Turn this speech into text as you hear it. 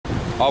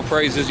All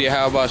praises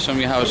Yahweh Shem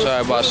Yahweh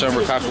Shai Bashem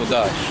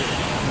Rakakwadash.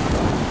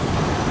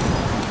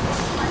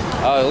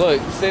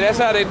 Look, see, that's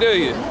how they do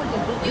you. You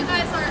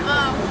guys are,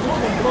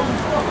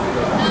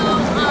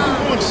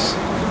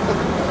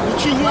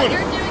 what you're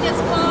doing is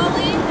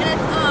falling, and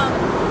it's,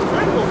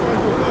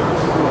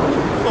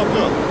 fuck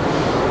up.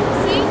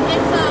 See,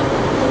 it's not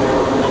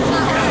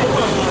right.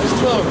 It's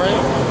 12,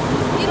 right?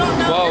 You don't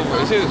know.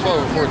 12, it's either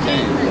 12 or 14.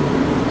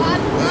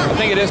 I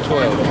think it is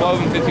 12.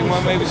 12 and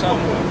 51, maybe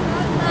something.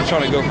 I'm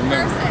trying to go from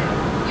memory.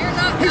 You're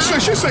not.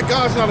 She said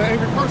God's not an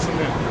angry person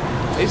then.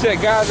 He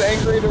said God's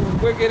angry to the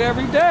wicked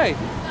every day.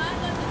 God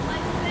doesn't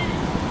like sin.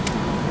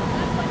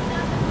 That's what he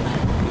doesn't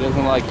like. He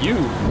doesn't like you.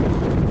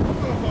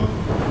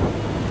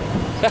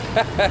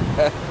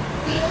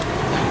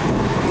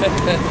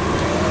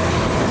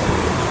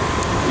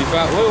 You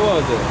found, what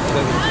was it?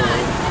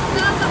 It's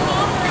not the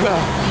altar.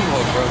 God, come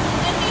on, bro.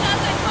 And he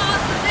doesn't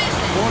cause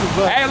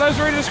division. Hey, let's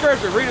read the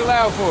scripture. Read it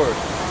loud for us.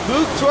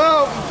 Luke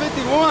 12 and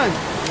 51.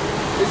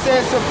 It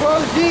says,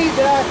 suppose ye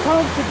that I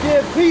come to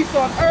give peace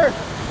on earth.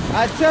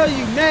 I tell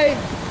you, nay,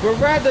 but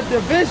rather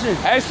division.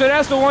 Hey, so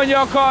that's the one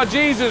y'all call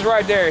Jesus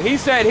right there. He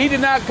said he did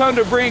not come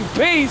to bring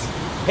peace.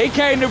 He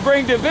came to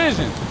bring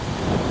division.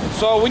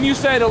 So when you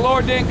say the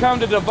Lord didn't come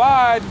to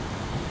divide,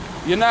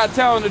 you're not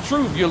telling the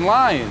truth. You're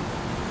lying.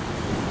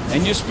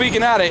 And you're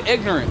speaking out of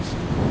ignorance.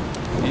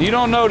 And you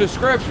don't know the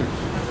scriptures.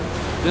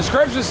 The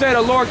scriptures say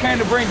the Lord came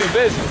to bring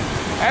division.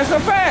 That's a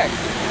fact.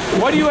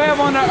 What do you have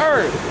on the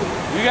earth?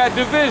 You got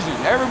division.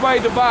 Everybody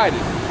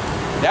divided.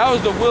 That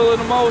was the will of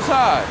the Most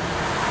High.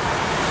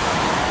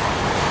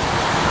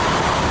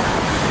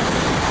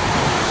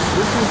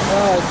 This is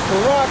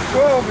Torah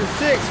 12 and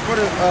 6.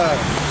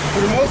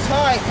 For the Most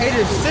High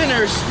hated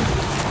sinners,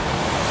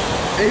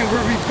 and he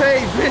will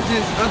repay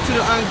vengeance unto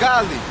the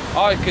ungodly.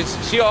 Oh, because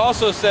she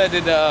also said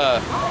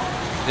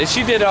that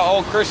she did her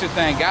old Christian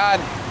thing. God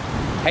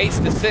hates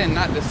the sin,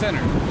 not the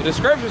sinner. But the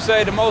scriptures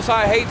say the Most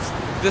High hates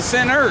the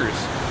sinners.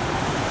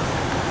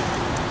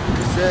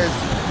 It says,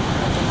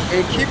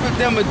 and keepeth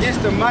them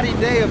against the mighty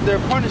day of their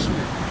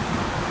punishment.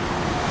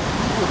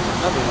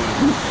 Another one.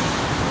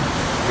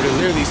 But it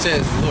literally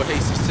says the Lord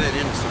hates the sin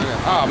and the sin.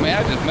 Oh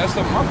man, I just messed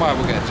up. My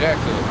Bible got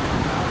jacked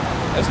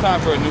up. It's time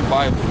for a new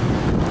Bible.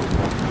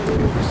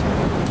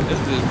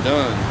 It's just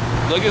done.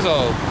 Look, it's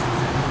all.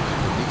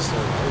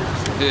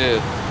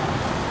 Yeah.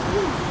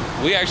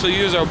 We actually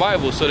use our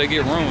Bible so they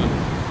get ruined.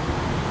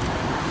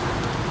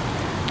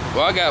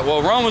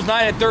 Well, Romans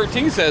 9 and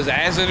 13 says,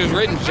 as it is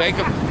written,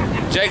 Jacob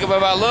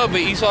have I loved,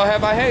 but Esau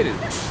have I hated.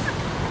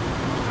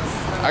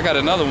 I got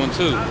another one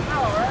too.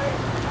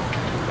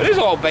 But it's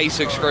all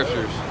basic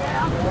scriptures.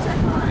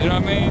 You know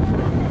what I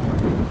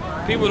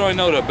mean? People don't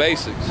know the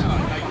basics.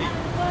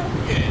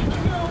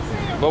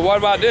 But what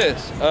about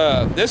this?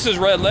 This is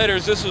red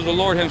letters. This is the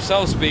Lord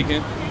himself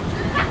speaking.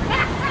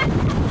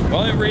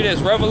 Well, let me read this.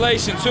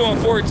 Revelation 2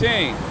 and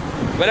 14.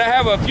 But I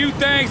have a few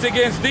things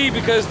against thee,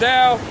 because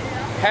thou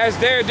hast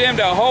dared them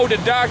to hold the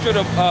doctrine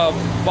of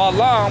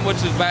Balaam,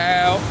 which is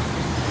Baal,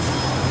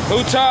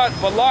 who taught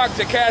Balak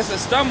to cast a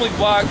stumbling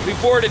block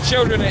before the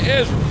children of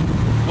Israel,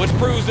 which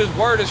proves this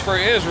word is for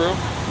Israel,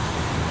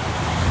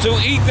 to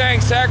eat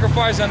things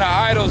sacrificed unto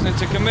idols and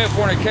to commit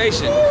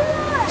fornication.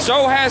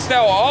 So hast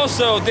thou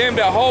also them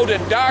that hold the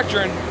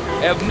doctrine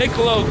of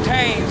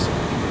Nicolaitanes,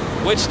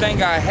 which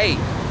thing I hate.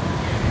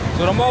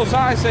 So the Most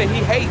High say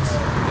he hates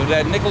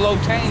that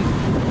Nicolaitanes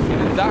in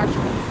his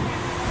doctrine.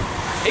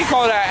 He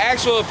called out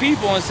actual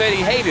people and said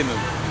he hated them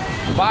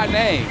by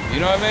name. You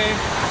know what I mean?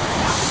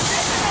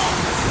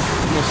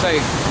 I'm gonna say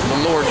the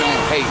Lord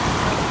don't hate.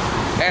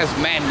 That's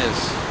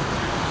madness.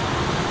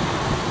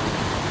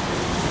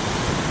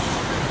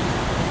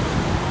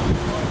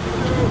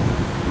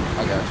 I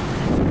got you.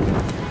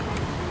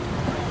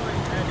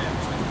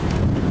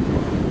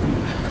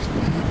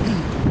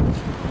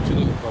 What you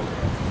looking for?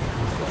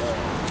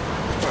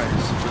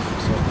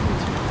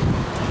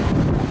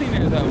 I think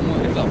there's that one.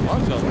 There's a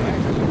bunch of them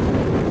actually.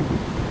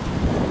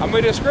 I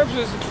mean, the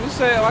scriptures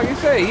say, like you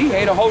say, he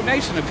hated a whole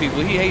nation of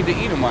people. He hated the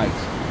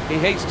Edomites. He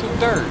hates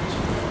 2/3.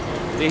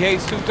 He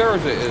hates 2/3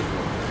 of Israel.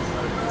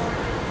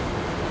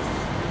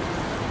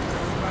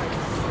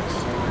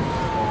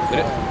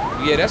 But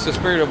yeah, that's the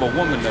spirit of a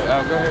woman, though.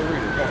 Al, go ahead and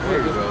read it. Here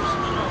it goes.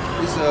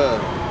 It's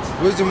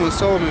Wisdom of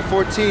Solomon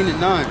 14 and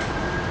 9.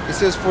 It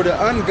says, for the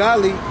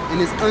ungodly and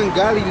his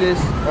ungodliness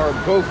are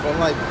both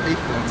alike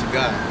hateful unto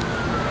God.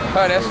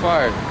 Oh, that's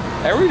fire.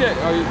 Hey, read that.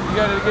 Oh, you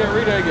got it again?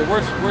 Read that again.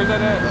 Where's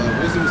that at?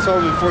 Wisdom of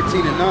Solomon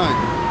 14 and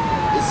 9.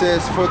 It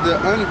says, for the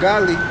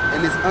ungodly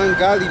and his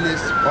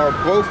ungodliness are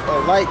both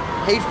alike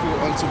hateful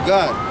unto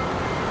God.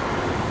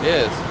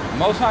 Yes.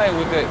 Most High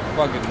with that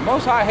fucking.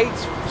 Most High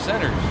hates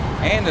sinners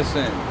and the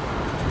sin.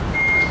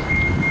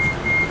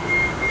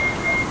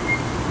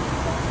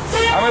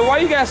 I mean, why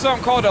you got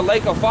something called a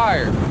lake of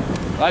fire?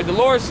 Like the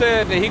Lord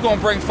said that he gonna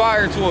bring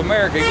fire to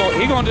America.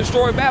 He gonna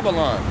destroy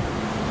Babylon.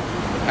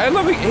 Hey,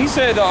 look, he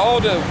said all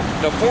the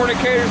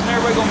fornicators and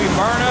everybody gonna be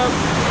burned up.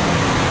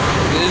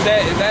 Is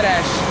that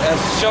a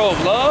show of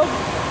love?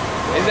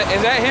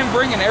 Is that him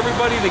bringing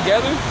everybody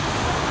together?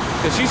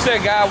 Because she said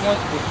God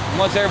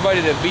wants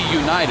everybody to be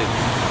united.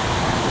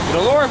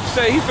 But the Lord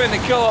said He's finna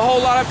kill a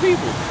whole lot of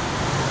people.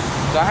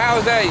 So how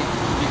is that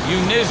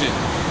unition?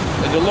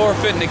 That the Lord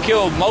finna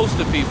kill most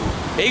of the people.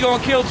 He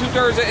gonna kill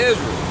 2/3 of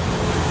Israel.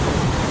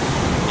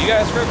 You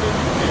got a scripture?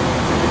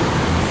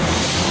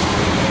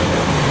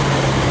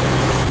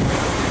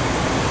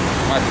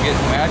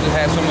 I just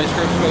had so many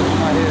scriptures go through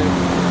my head.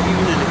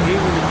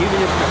 Even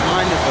if the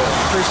mind of a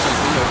Christian,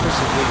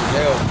 Christians believe in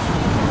hell,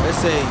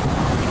 let's say,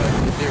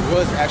 if there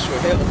was actual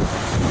hell, the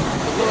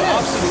Lord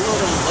obviously the Lord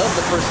don't love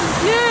the person.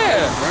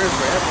 Yeah. Burn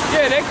forever.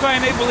 Yeah, they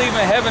claim they believe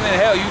in heaven and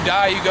hell. You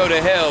die, you go to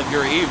hell if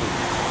you're evil.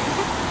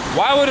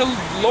 Why would the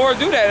Lord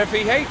do that if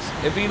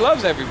He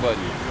loves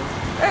everybody?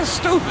 That's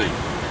stupid.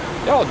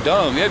 Y'all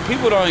dumb. Yeah,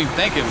 people don't even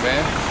think it,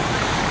 man.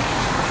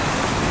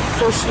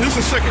 This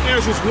is 2nd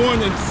Ezra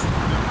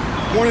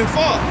 1 and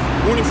 5,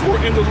 1 and 4.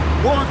 And the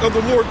word of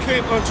the Lord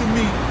came unto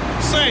me,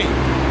 saying,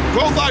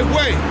 Go thy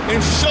way,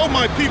 and show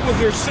my people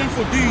their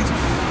sinful deeds,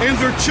 and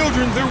their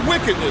children their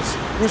wickedness,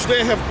 which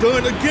they have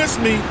done against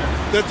me,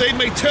 that they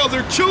may tell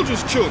their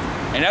children's children.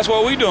 And that's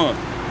what we doing.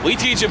 We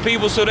teaching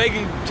people so they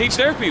can teach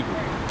their people.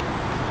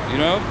 You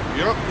know?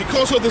 Yep.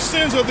 Because of the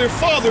sins of their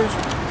fathers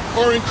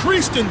are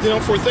increased in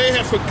them, for they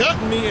have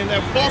forgotten me and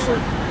have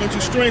offered unto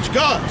strange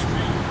gods.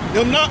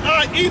 Am not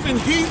I even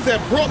he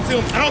that brought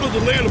them out of the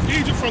land of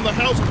Egypt from the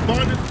house of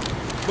bondage?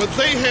 But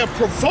they have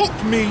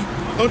provoked me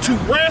unto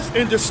wrath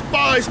and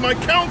despised my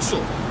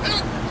counsel.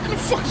 And the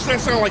fuck does that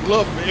sound like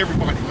love for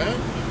everybody, man?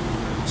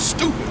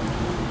 Stupid.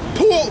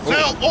 Pull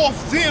thou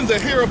off then the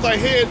hair of thy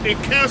head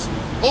and cast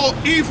all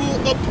evil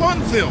upon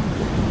them.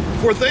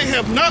 For they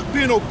have not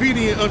been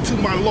obedient unto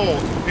my law.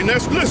 And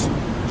that's, listen,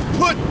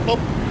 put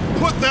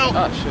thou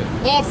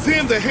off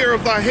then the hair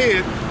of thy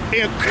head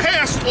and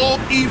cast all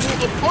evil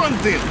upon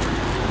them.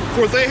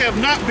 For they have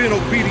not been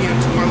obedient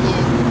to my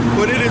law,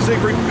 but it is a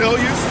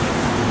rebellious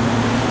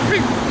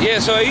people. Yeah,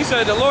 so he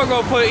said the Lord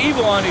gonna put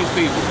evil on these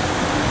people.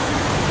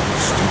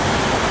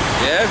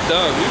 Yeah, that's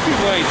dumb. These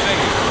people ain't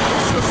thinking.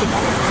 It's just an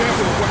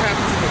example of what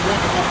happens when a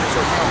woman opens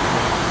her mouth.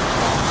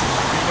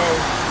 You know,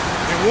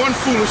 and one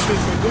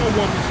foolishness from one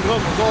woman to the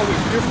other is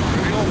always different,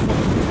 and they all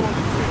fucking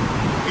retarded.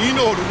 And you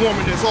know the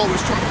woman that's always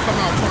trying to come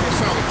out trying to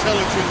sound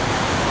intelligent.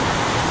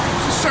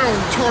 She sound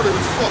retarded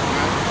as fuck,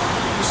 man.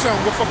 She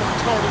sound fucking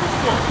retarded as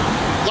fuck.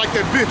 Like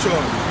that bitch,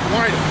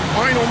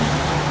 Wynum.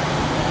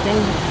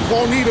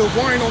 Juanita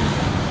Wynum.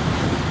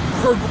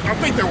 I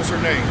think that was her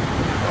name.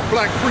 A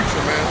black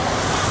preacher, man.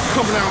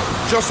 Coming out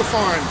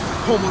justifying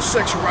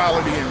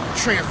homosexuality and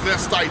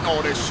transvestite and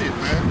all that shit,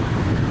 man.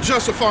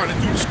 Justifying it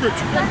through the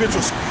scripture. That bitch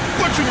was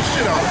butchering the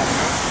shit out of it,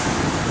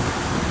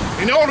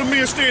 man. And all the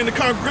men staying in the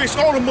congregation,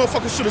 all the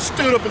motherfuckers should have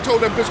stood up and told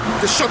that bitch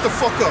to shut the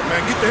fuck up,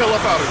 man. Get the hell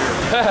up out of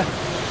there.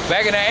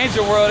 Back in the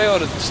ancient world, they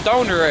would have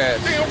stoned her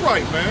ass. Damn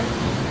right, man.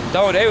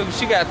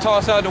 She got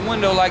tossed out the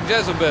window like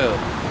Jezebel.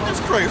 That's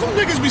crazy. Some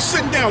niggas be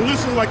sitting down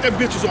listening like that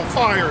bitch is on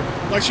fire,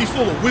 like she's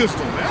full of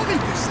wisdom, man. I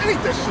hate this. I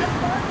hate that shit.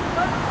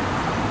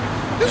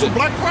 There's a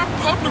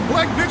popular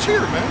black bitch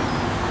here, man.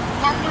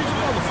 Popular as a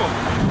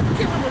motherfucker. I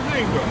can't remember her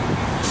name, though. I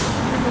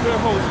can't remember that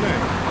hoe's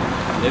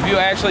name. If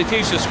you actually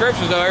teach the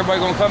scriptures, though, everybody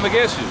gonna come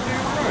against you.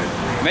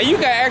 Right. Man, you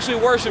can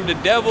actually worship the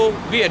devil,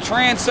 be a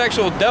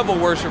transsexual devil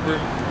worshiper,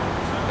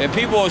 and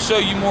people will show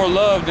you more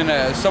love than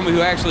somebody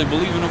who actually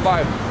believes in the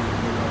Bible.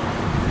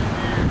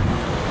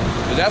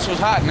 But that's what's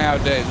hot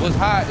nowadays. What's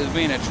hot is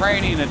being a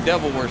tranny and a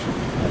devil worshiper.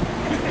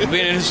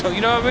 Being in some,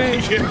 you know what I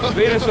mean? Yeah.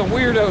 Being in some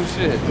weirdo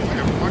shit.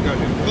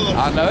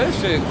 I know this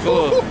shit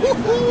cool.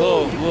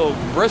 little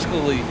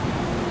briskly.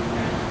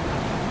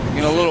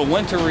 You know, a little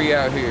wintry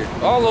out here.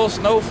 All those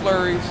snow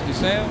flurries, you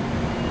see them?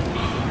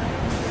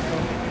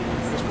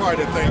 That's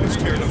probably that thing that's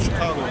tearing up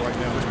Chicago right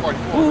now. That's probably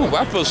Ooh,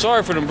 I feel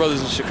sorry for them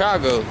brothers in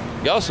Chicago.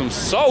 Y'all some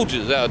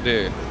soldiers out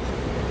there.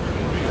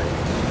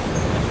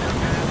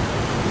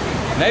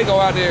 And they go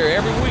out there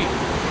every week.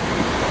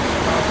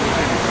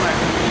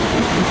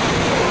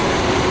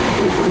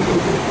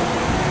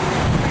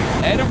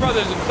 Hey, them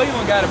brothers in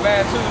Cleveland got a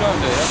bad too,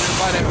 don't they? That's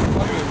by that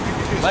fucking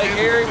Lake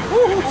Erie.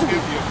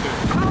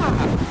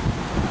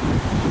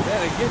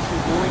 That'll get you,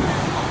 boy.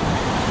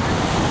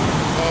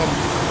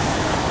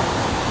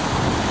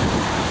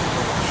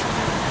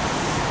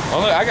 Oh,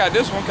 look, I got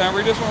this one. Can I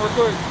read this one real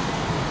quick?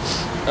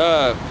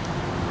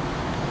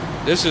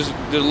 This is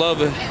the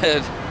love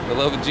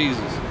of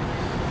Jesus.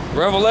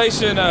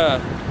 Revelation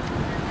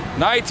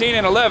 19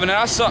 and 11. And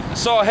I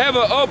saw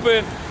heaven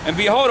open, and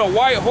behold, a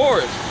white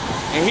horse.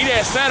 And he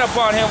that sat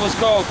upon him was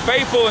called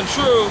Faithful and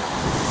True.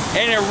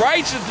 And in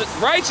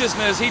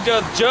righteousness he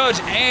doth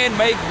judge and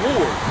make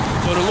war.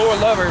 So the Lord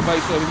loved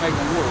everybody, so he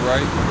making war,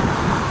 right?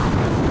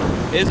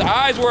 His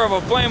eyes were of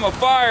a flame of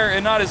fire,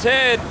 and on his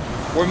head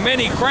were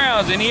many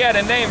crowns, and he had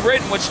a name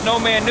written which no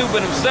man knew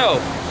but himself.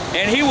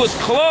 And he was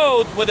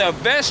clothed with a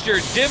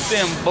vesture dipped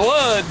in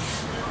blood,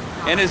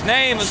 and his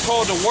name is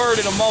called the Word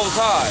of the Most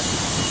High.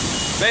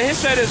 Man, he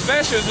said his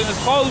vestures and his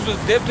clothes was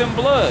dipped in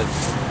blood.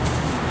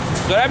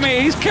 So that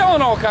means he's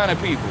killing all kind of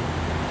people.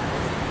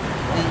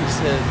 And he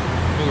said,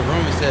 book of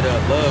Romans said,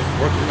 love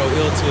working no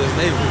ill to his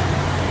neighbor.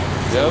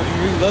 So Yep. if you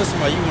really love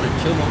somebody, you want to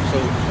kill them. So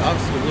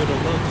obviously the Lord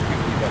don't love these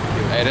people you got to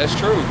kill. Hey, that's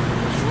true.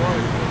 That's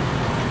right.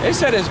 They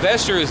said his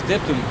vesture is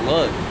dipped in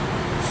blood. Yeah,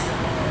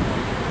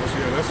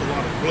 that's a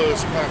lot of blood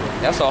spatter.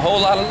 That's a whole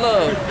lot of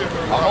love.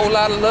 A whole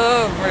lot of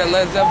love. Remember that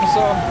Led Zeppelin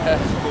song?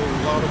 That's a whole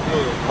lot of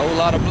blood. Whole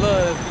lot of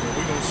blood.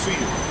 We're going to see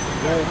it.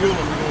 Lord willing,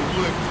 we're going to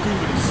look through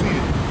it and see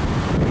it.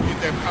 And get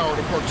that power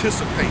to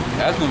participate.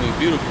 That's gonna be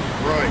beautiful.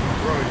 Right,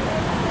 right.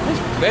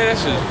 Man,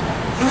 that's just.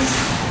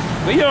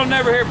 But you don't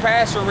never hear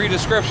pastor read the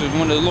scriptures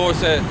when the Lord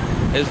said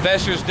his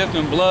vestures dipped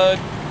in blood.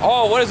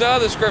 Oh, what does the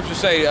other scripture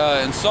say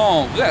in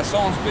Psalms? Is that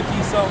Psalms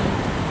 50 something?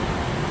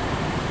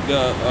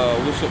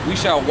 We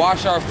shall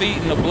wash our feet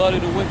in the blood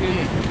of the wicked.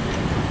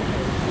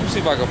 Let me see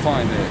if I can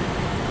find that.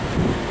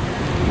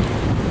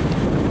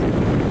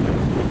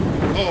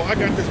 Oh, I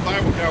got this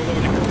Bible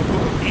downloaded. They got the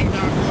book of Enoch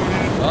on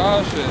there.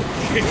 Oh shit.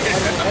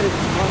 That is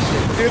my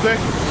shit. Is that?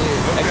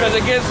 Yeah. Because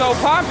it gets so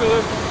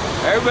popular,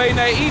 everybody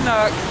named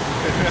Enoch.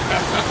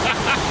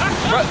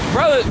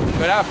 Brother,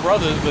 but not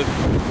brothers, but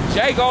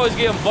Jake always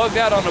getting bugged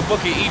out on the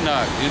book of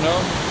Enoch, you know?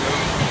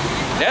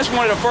 That's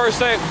one of the first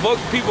book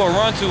people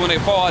run to when they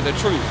fall out the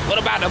truth. What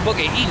about the book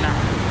of Enoch?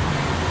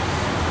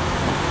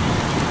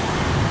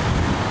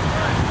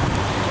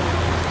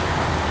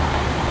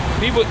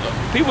 People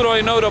don't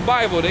even know the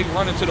Bible, they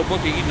run into the book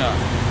of Enoch.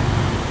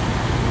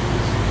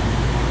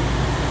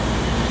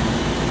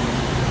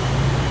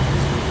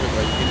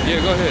 Yeah,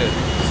 go ahead.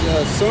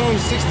 It's, Psalm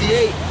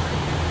 68.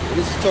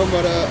 This is talking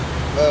about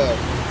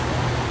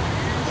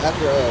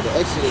after the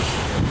Exodus. I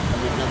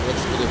mean, not the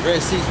Exodus, the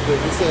Red Sea. But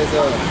it says,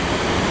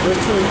 verse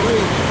 23.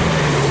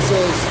 It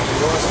says,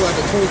 well, it's like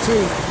a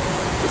 22. It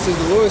says, the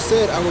Lord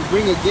said, I will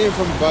bring again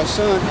from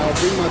Bashan. I will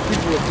bring my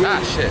people again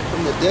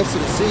from the depths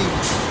of the sea,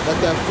 that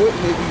thy foot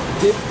may be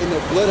dipped in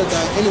the blood of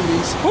thy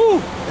enemies.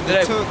 Whew. And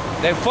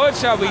That foot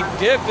shall be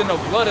dipped in the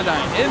blood of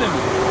thine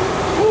enemy.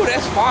 Ooh,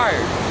 that's fire.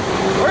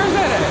 Where is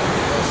that at?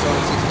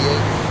 Psalm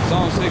 68.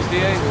 Psalm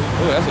 68?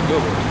 Ooh, that's a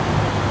good one.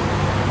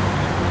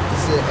 It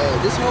said,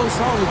 this whole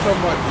song is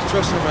talking about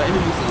destruction of our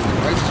enemies and the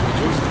righteous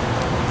rejoicing. You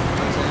know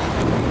what I'm saying?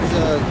 It's,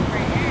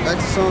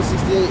 back to Psalm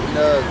 68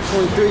 and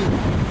 23.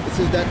 It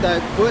says that thy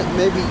foot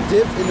may be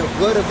dipped in the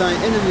blood of thine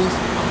enemies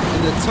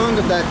and the tongue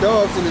of thy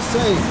dogs in the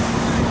same.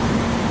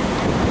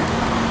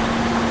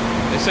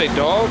 They say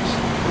dogs?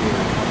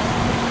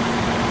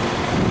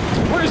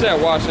 Where is that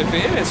wash up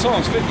in? It's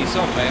Psalms 50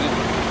 something, ain't it?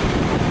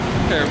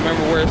 I can't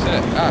remember where it's at.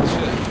 Ah,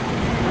 shit.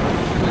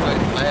 Like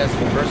last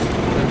verse.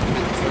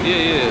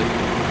 Yeah.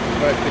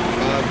 Right, 55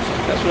 or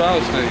something. That's what I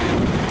was thinking.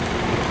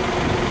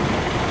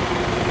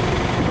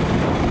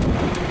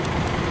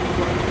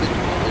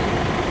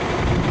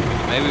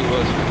 Maybe it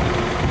was 50.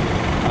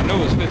 I knew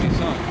it was 50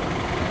 something.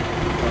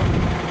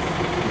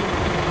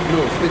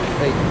 No, it's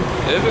 58.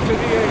 Is it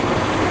 58?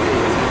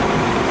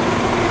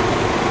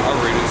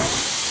 I'll read it.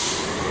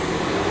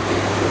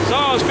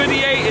 Psalms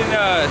 58 and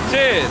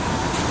 10.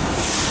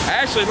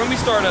 Actually, let me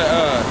start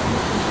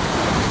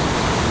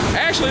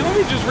actually, let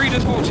me just read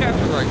this whole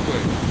chapter right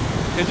quick.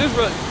 Is this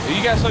really,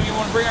 you got something you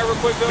want to bring out real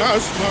quick though? No,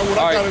 it's not what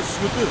I got is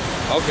with this.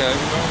 Okay.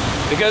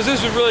 Because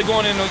this is really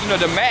going into,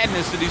 the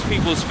madness that these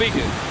people are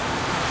speaking.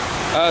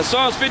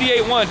 Psalms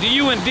 58:1. Do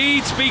you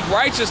indeed speak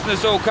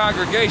righteousness, O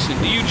congregation?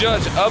 Do you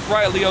judge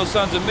uprightly, O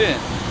sons of men?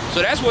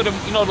 So that's what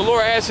the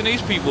Lord asking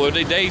these people. Are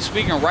they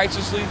speaking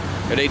righteously?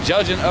 Are they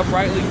judging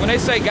uprightly? When they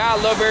say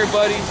God love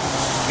everybody,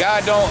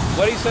 God don't,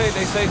 what do you say?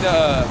 They say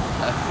the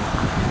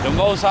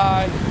Most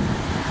High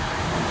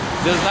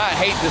does not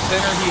hate the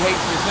sinner, he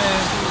hates the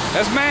sin.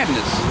 That's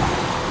madness.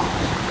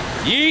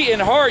 Ye in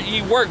heart,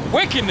 ye work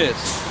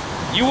wickedness.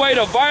 You weigh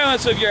the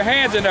violence of your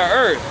hands in the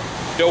earth.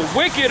 The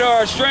wicked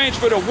are estranged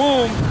for the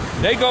womb.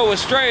 They go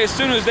astray as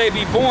soon as they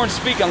be born,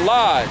 speaking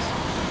lies.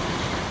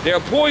 Their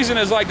poison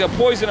is like the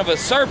poison of a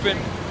serpent.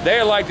 They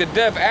are like the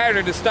deaf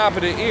adder to stop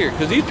at the ear.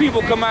 Because these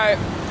people come out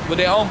with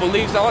their own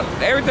beliefs.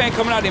 Everything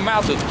coming out of their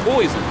mouth is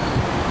poison.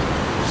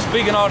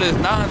 Speaking all this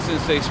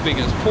nonsense they speak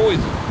is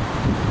poison.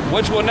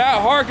 Which will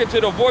not hearken to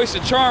the voice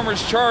of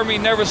charmers, charm me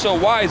never so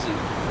wisely.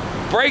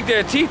 Break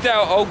their teeth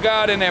out, O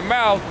God, in their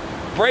mouth.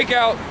 Break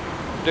out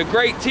the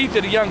great teeth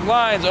of the young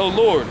lions, O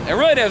Lord. And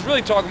really, that's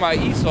really talking about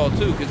Esau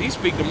too, because he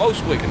speaks the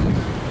most wickedness.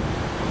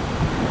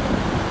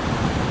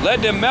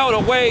 Let them melt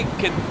away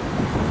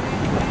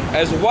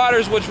as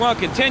waters which run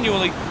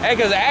continually. And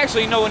because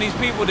actually, when these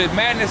people, that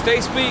madness they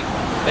speak,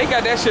 they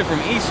got that shit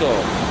from Esau. You know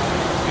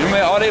what I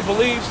mean? All they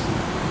beliefs,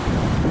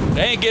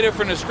 they ain't get it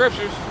from the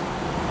scriptures.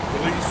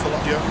 Beliefs,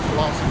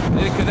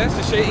 philosophy. Because that's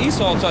the shit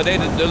Esau taught. They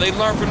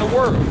learn from the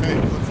world. Hey,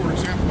 for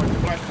example, like the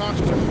black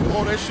consciousness,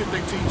 all that shit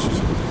they teach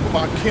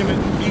about Kemet,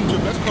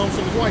 Egypt, that's comes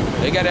from the white man.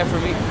 They got that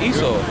from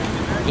Esau.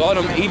 Yeah. All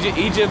them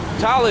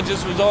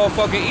Egyptologists was all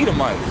fucking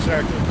Edomites.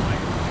 Exactly.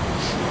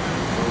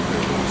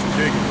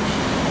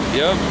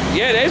 Yep.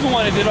 Yeah, they's the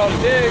one that did all the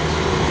digs.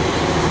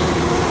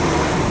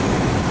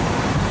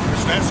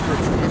 It's that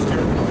scripture, that's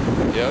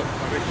Jeremiah. Yep.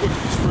 They put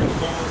the spirit of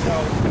bones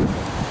out.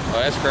 Oh,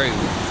 that's crazy.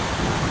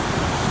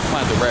 I'm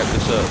gonna have to wrap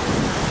this up.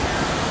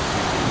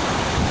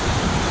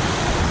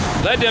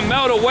 Let them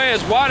melt away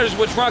as waters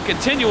which run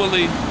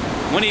continually.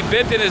 When he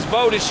bent in his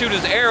bow to shoot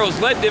his arrows,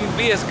 let them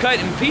be as cut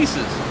in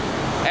pieces.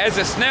 As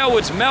a snail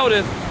which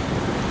melteth,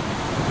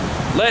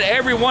 let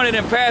every one of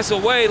them pass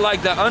away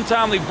like the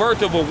untimely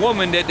birth of a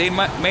woman, that they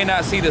may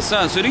not see the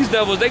sun. So these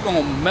devils, they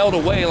gonna melt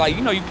away like,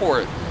 you know, you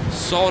pour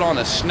salt on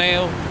a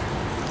snail.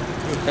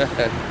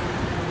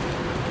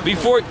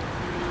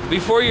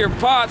 Before your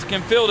pots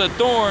can fill the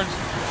thorns,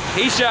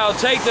 he shall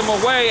take them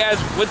away as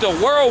with the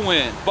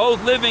whirlwind,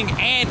 both living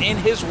and in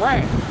his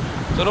wrath.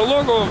 So the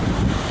Lord gonna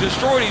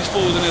destroy these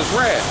fools in his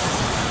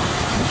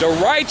wrath. The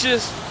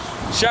righteous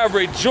shall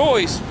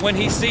rejoice when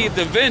he seeth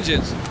the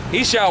vengeance.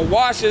 He shall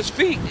wash his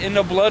feet in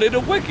the blood of the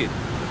wicked.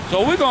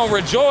 So we're gonna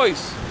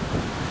rejoice.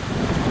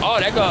 Oh,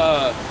 that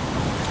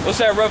what's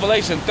that,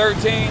 Revelation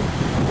 13?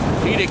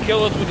 He that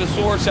killeth with the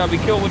sword shall be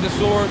killed with the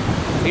sword.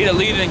 He that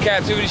leadeth in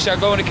captivity shall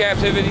go into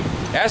captivity.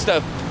 That's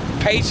the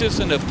patience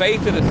and the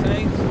faith of the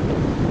saints.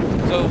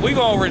 So we're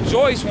gonna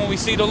rejoice when we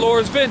see the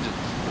Lord's vengeance.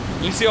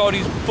 We see all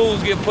these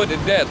fools get put to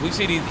death. We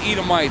see these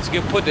Edomites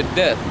get put to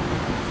death.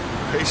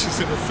 Patience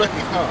in the faith,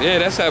 huh? Yeah,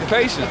 that's that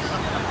patience.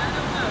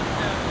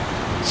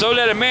 So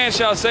that a man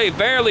shall say,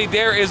 verily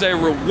there is a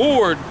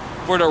reward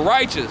for the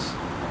righteous.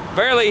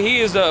 Verily he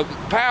is the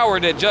power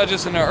that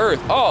judges in the earth.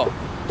 Oh,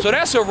 so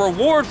that's a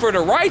reward for the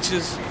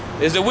righteous,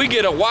 is that we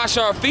get to wash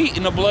our feet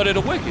in the blood of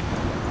the wicked.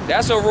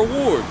 That's a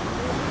reward.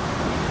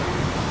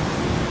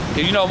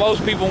 Because you know,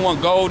 most people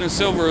want gold and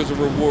silver as a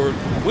reward.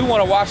 We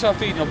want to wash our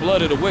feet in the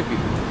blood of the wicked.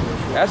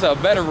 That's a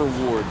better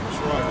reward. That's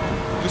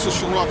right. This is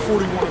Sirach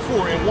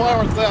 41:4. And why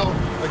art thou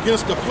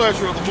against the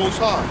pleasure of the Most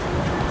High?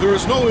 There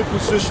is no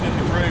imposition in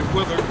the grave,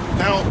 whether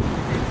thou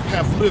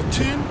have lived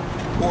 10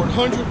 or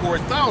 100 or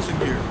 1,000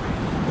 years.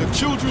 The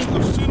children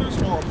of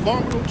sinners are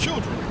abominable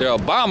children. They're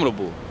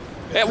abominable.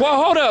 Hey, well,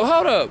 hold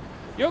up.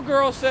 Your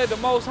girl said the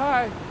Most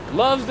High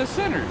loves the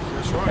sinners.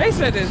 That's right. They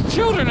said there's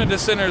children of the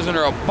sinners and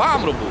they're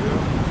abominable.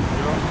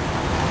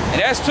 Yeah.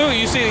 And that's true.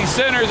 You see these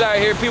sinners out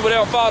here, people that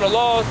don't follow the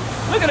laws.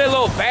 Look at their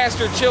little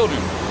bastard children.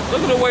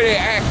 Look at the way they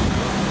act.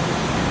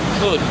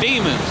 Little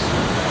demons.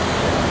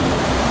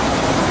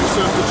 It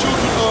says the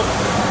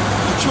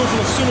children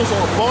of sinners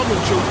are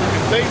abominable children,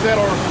 and they that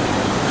are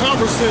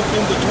conversant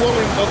in the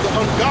dwelling of the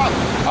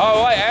ungodly.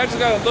 Oh, I just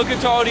gotta look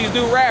into all these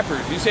new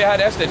rappers. You see how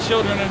that's the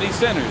children of these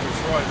sinners.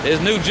 That's right. This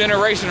new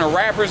generation of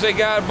rappers they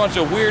got, a bunch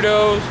of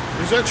weirdos.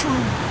 Is that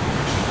true?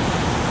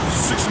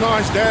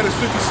 6ix9ine's dad is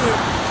 50 Cent.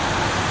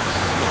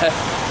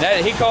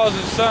 That he calls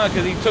his son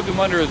because he took him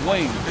under his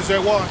wing. Is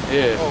that why?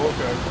 Yeah. Oh,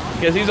 okay.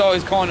 Because he's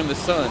always calling him his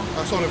son.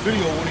 I saw the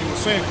video when he was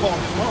saying call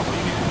his mom. He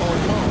need to call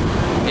his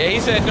mom. Yeah, he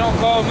said, don't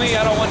call me.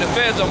 I don't want the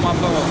feds on my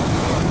phone.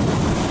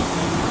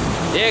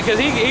 Yeah, because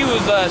he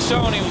was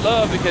showing him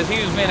love because he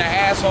was being an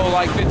asshole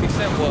like 50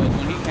 Cent was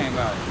when he came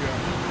out.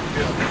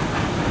 Yeah.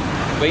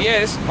 But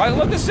yeah, it's, like,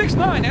 look at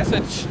 6ix9ine. That's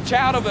a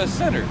child of a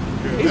sinner.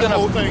 Yeah. He's That in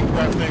whole thing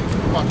about to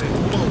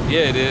explode.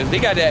 Yeah, it is. They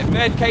got that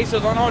Fed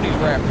cases on all these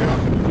rappers. Yeah.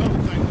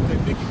 Another thing with that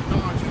Nicki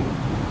Minaj and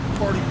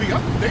Cardi B, I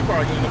think they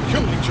probably gonna end up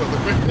killing each other,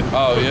 man.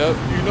 Oh, yeah.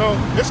 You know,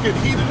 it's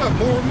getting heated up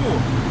more and more.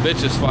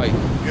 Bitches fight.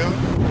 Yeah.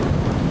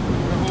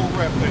 That whole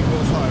rap thing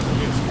goes high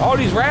against All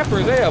these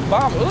rappers, they are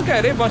bomb. Look at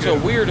it, they a bunch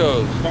of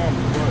weirdos. bomb.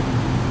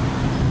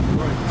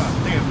 Right. God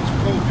damn, it's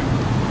cold,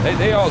 dude.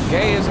 They all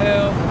gay as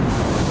hell.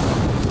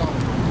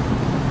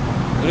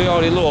 They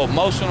all these little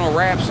emotional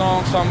rap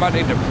songs talking about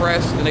they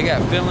depressed and they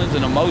got feelings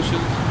and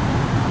emotions.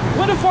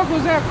 What the fuck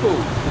was that cool?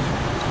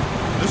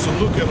 Just a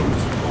look at them.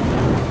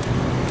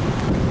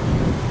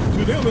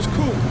 To them, it's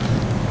cool.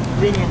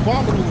 Being an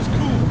abominable is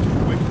cool to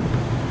the wicked.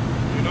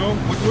 You know,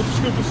 what the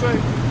scripture say?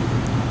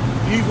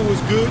 Evil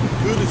is good,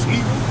 and good is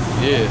evil.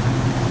 Yeah.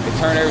 They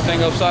turn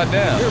everything upside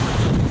down.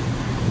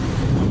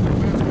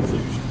 Mass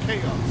confusion,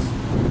 chaos.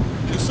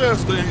 It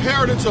says, the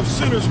inheritance of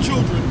sinners'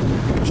 children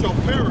shall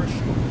perish,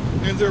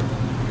 and their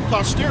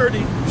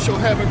posterity shall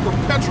have a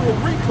perpetual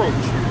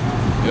reproach.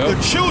 Yep. The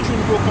children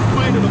will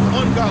complain of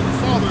an ungodly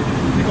father,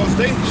 because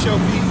they shall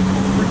be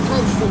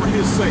reproached for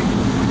his sake.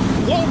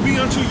 Woe be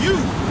unto you,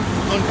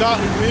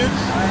 ungodly men,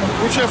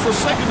 which have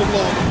forsaken the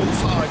law of the Most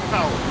High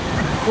power.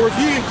 For if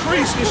ye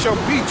increase, it shall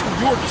be to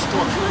your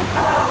destruction.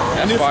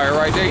 That's fire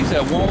right there. He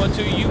said, woe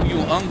unto you, you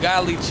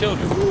ungodly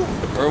children.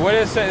 Or what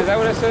it said? Is that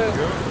what it said?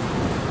 Yeah.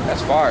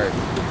 That's fire.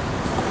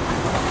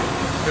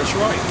 That's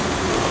right.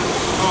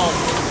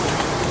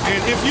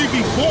 And if ye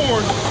be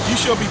born, ye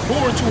shall be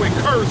born to a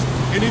curse.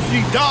 And if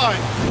ye die,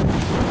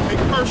 a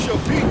curse shall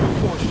be your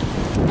portion.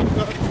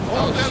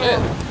 All that are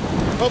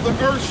of the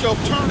earth shall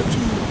turn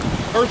to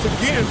earth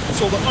again.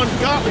 So the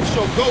ungodly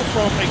shall go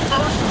from a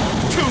curse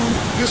to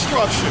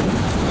destruction.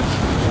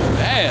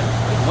 Damn.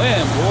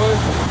 Win, boy.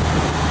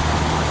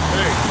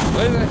 Hey,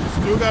 What is that?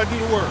 still gotta do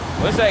the work.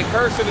 What's that?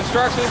 Curse of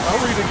destruction? I'll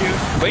read it again.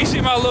 But you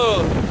see my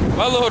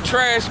little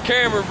trash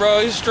camera,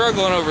 bro. He's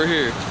struggling over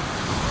here.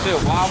 Shit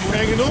wobble.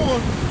 Hanging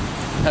on.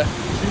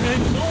 She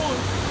hanging on.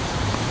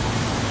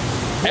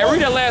 Hey,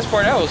 read that last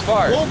part. That was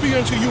fire. Woe be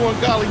unto you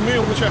ungodly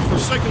men which have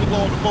forsaken the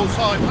law of the Most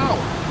High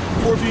power.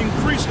 For if ye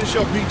increase, it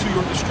shall be to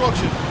your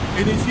destruction.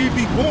 And if ye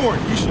be born,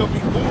 ye shall be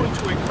born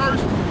to a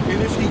curse.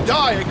 And if ye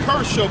die, a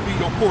curse shall be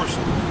your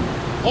portion.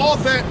 All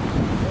that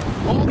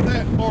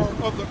are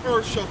of the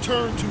earth shall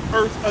turn to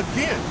earth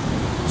again.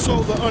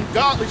 So the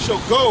ungodly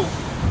shall go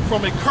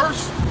from a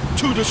curse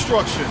to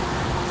destruction.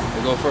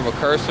 They go from a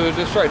curse to a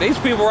destruction. These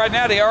people right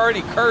now, they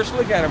already cursed.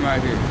 Look at them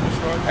out here. That's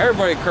right.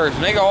 Everybody cursed.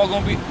 They all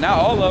gonna be, not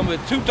all of them, but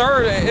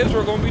 2/3 of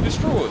Israel gonna be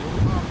destroyed.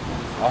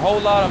 A whole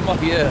lot of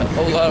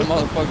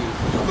motherfuckers.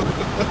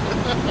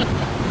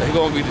 They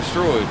gonna be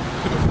destroyed.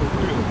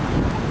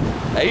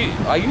 Hey,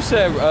 like you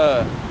said,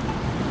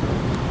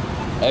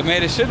 hey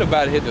man, this shit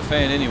about to hit the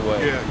fan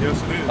anyway. Yeah,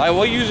 yes it is. Like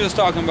what you was just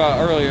talking about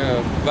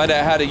earlier, about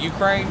that, how the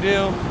Ukraine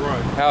deal,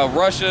 Right. how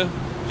Russia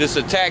just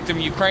attacked them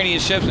Ukrainian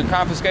ships and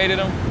confiscated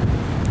them,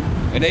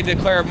 and they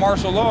declared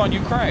martial law in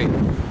Ukraine.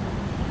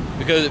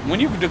 Because when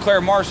you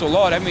declare martial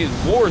law, that means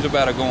war's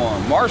about to go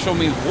on. Martial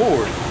means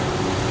war.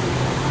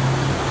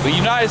 The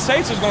United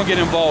States is going to get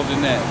involved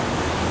in that.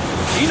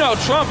 You know,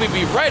 Trump would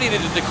be ready to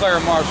declare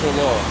martial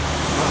law.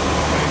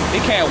 He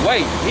can't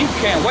wait. He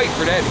can't wait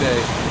for that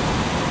day.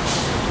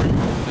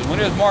 Because when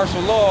there's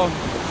martial law,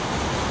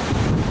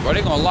 bro,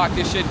 they're going to lock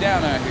this shit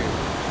down out here.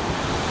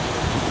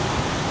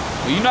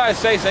 The United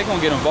States, they're going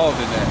to get involved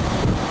in that.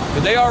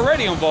 Because they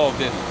already involved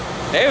in it.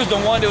 They was the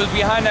one that was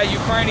behind that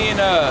Ukrainian,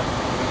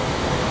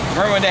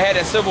 remember when they had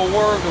that civil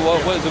war?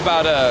 What was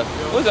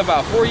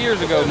about 4 years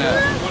ago now?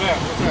 What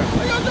happened? What's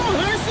happening? How y'all doing?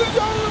 I ain't seen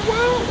y'all in a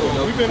while.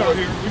 We've been out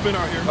here. We've been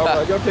out here. All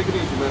right, y'all take it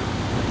easy, man.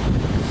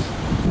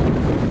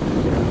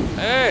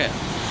 Yeah.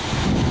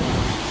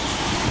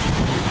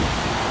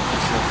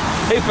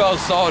 He felt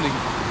salty.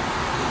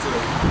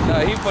 No,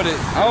 he put it,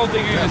 I don't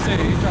think you even said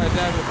it. He tried to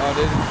dab it. Oh,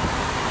 did he?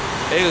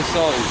 He was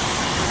salty.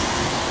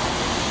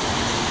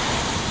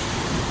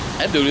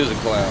 That dude is a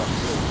clown.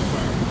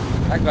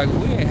 Act like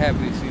we ain't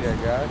happy to see that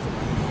guy.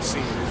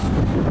 Seen this.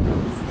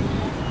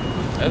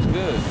 That's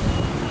good.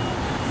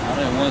 I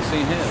didn't want to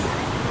see him.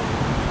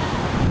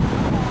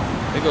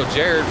 They go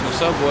Jared from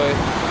Subway.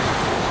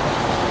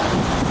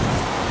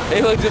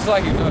 They look just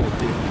like you know.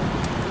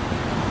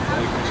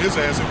 His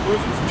ass in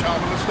prison for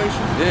child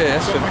molestation. Yeah,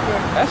 that's something some, like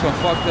that. that's some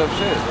fucked up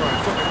shit. Right,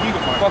 fucking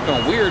Edomite.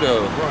 Fucking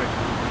weirdo. Right.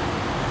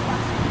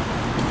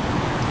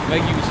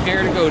 Make you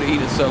scared to go to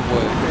eat at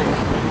Subway.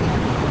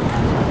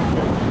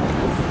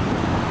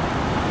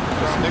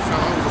 They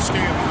found out it was a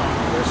scam.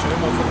 That shit, that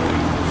motherfucker.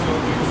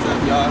 What's up,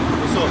 y'all?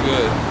 What's so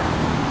good?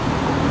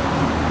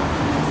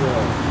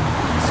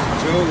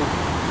 Job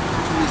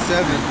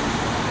 27,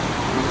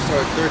 when we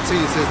start 13,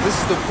 it says, "This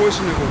is the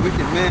portion of a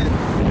wicked man,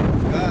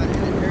 God,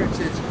 and the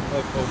heritage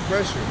of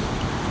oppressors,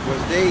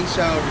 was they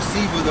shall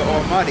receive of the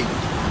Almighty.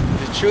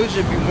 If the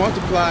children be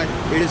multiplied,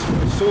 it is for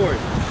the sword."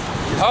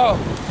 Oh,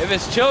 if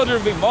his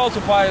children be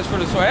multiplied, it's for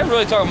the sword. I'm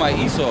really talking about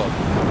Esau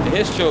and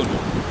his children.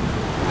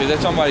 Because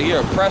they're talking about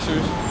your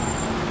oppressors.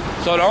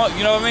 So,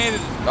 you know what I mean?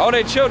 All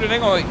their children,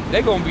 they're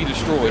gonna be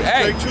destroyed.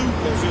 Hey. Take two,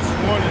 because it's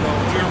one in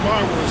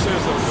Jeremiah where it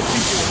says the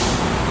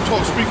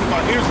people speaking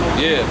about Israel.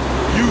 Yeah.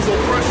 Use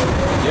oppression.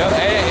 Yep.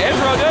 And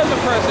Israel does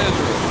oppress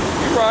Israel.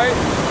 You're right.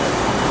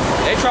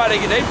 We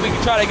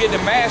can try to get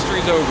the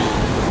masteries over you.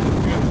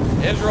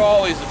 Yeah. Israel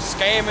always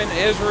scamming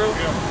Israel.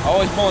 Yeah.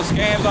 Always pulling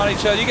scams on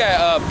each other. You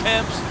got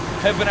pimps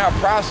pimping out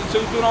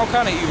prostitutes, doing all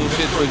kind of evil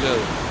shit to each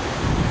other.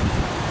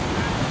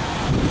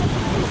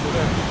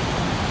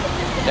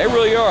 They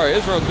really are.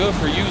 Israel good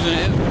for using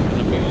Israel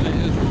and abusing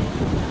Israel.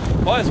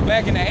 Plus,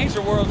 back in the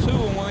ancient world too,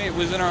 when it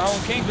was in our own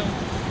kingdom,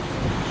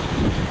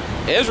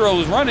 Israel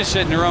was running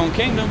shit in their own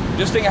kingdom.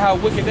 Just think of how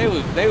wicked they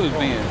was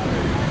being.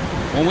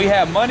 When we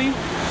had money,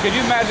 could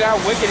you imagine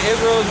how wicked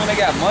Israel is when they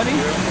got money?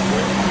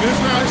 It's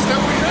now it's that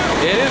way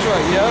now. It is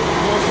right, yep.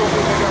 Going so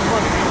good they got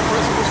money. The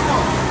president is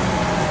fucked.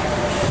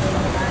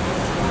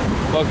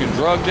 Fucking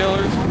drug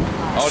dealers,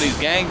 all these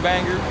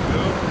gangbangers.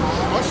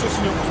 Yeah. My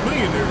sister was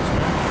millionaires,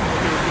 man.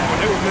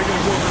 They was making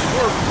them go to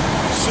work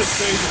 6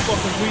 days of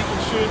fucking week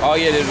and shit. Oh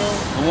yeah, you know?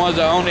 the ones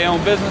that own their own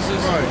businesses.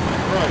 Right,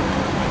 right.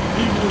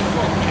 Evil as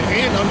fuck.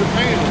 And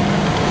underpaying them.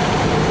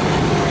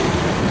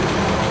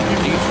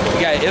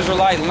 You got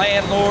Israelite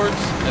landlords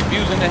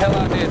abusing the hell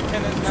out of their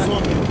tenants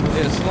now.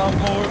 They're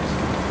slumlords.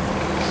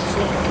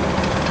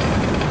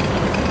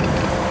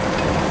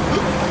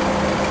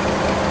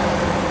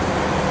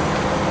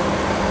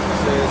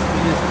 Says,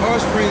 "And his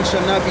offspring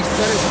shall not be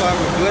satisfied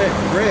with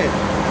bread.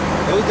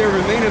 Those that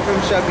remain of him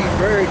shall be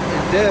buried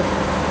in death,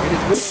 and his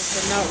widow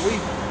shall not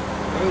weep.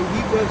 He will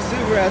heap up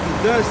silver as the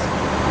dust,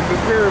 and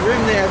prepare a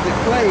remnant as the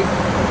clay.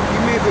 He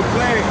may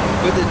prepare it,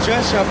 but the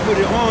just shall put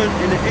it on,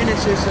 and the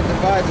innocent shall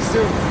divide the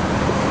silver."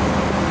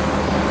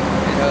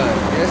 And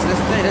that's the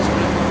thing. That's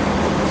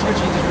what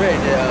you just read.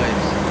 That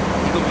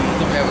he's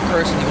gonna have a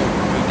curse, and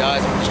he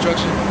dies from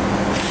destruction.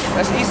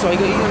 That's Esau.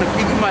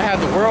 He might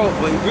have the world,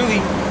 but he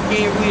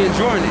ain't really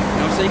enjoying it.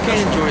 You know what I'm saying? He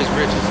can't enjoy his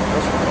riches.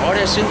 All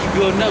that shit he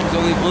building up is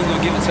only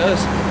gonna give it to us.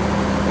 You know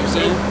what I'm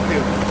saying?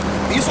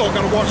 Yeah. Esau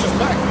gotta watch his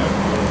back, man.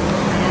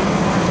 You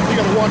know? He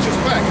gotta watch his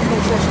back. He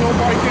don't trust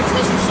nobody, can't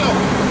trust himself.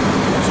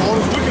 So all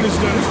this wickedness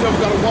done, he's never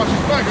gotta watch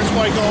his back. That's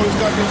why he always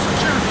got this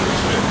security and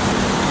shit.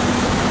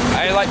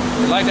 I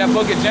like that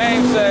book of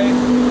James say,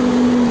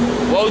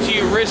 woe to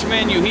you rich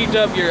men, you heaped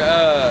up your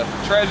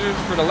treasures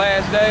for the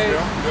last days.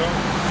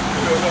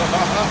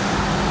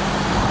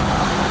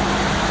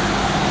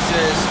 It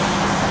says,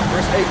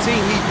 verse 18,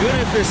 he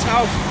buildeth his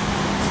house,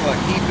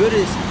 he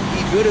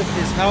buildeth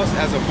his house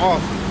as a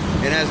moth,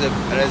 and as a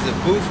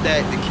booth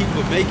that the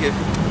keeper maketh.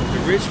 The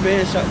rich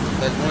man shall,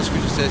 that one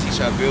scripture says he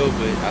shall build,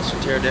 but I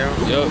shall tear down.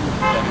 Yep,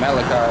 that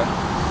Malachi.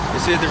 It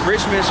says the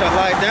rich man shall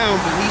lie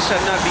down, but he shall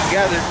not be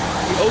gathered.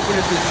 He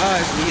openeth his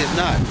eyes, and he is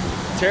not.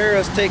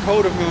 Terrors take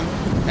hold of him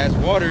as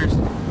waters,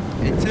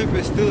 and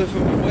tempest stealeth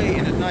him away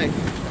in the night.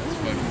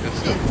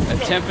 A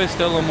tempest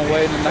steal him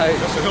away in the night.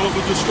 That's a hell of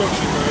a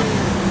destruction, man.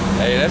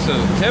 Hey, that's a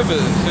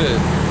tempest shit.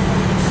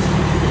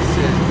 It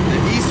says, the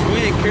east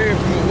wind carried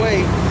him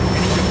away, and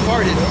he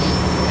departed.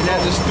 And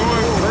as a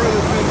storm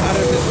hurleth him out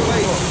of his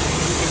way,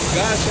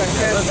 God shall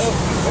cast up.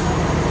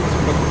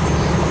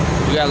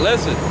 You gotta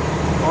listen.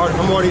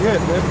 I'm already here,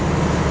 man.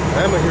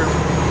 I'm a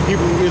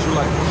Hebrew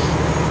Israelite.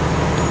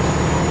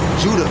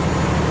 Judah.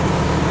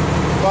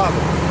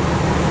 Father.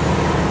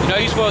 You know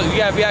you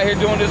gotta be out here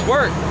doing this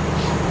work.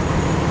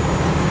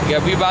 You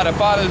gotta be about the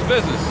Father's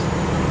business.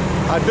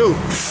 I do.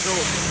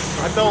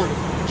 I don't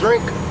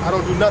drink. I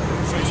don't do nothing.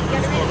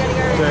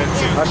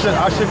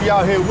 I should be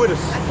out here with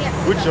us,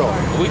 with y'all.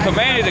 We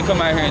commanded to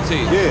come out here and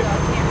teach. Yeah.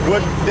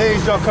 What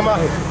days y'all come out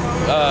here?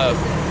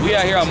 We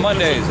out here on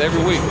Mondays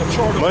every week.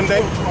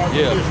 Monday?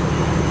 Yeah.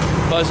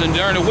 Plus, and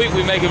during the week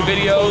we making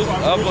videos.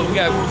 We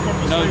got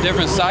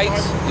different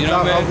sites. You know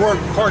what I mean? I work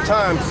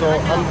part-time, so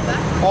I'm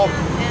off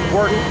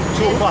work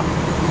 2 o'clock.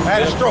 I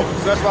had a stroke,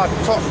 so that's why I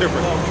talk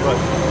different. But,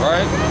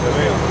 right?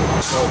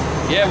 So,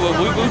 yeah, well,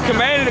 we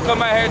commanded to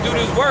come out here and do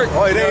this work.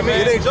 Oh, it ain't me.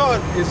 It ain't y'all.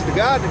 It's the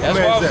God that That's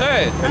commands what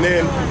I'm that. saying. And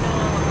then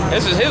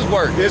this is His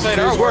work. this is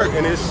His work,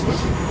 and it's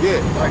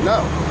right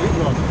now.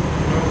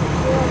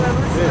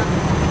 Yeah.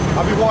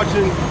 I'll be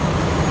watching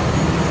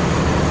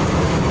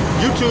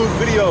YouTube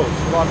videos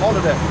about all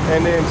of that,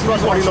 and then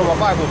plus I already know my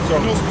Bible. So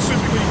you know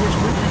specifically which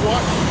group you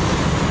watch?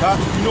 Huh?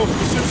 You know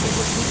specifically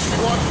which group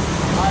you watch?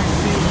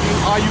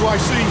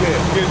 IUIC.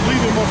 Yeah.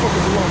 Leave them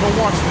motherfuckers alone. Don't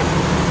watch them.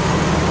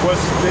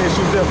 What's the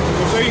issue there?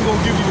 Because they ain't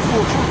gonna give you the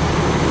full truth.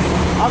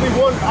 I've been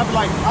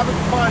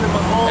finding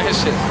my own. That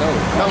shit's dope.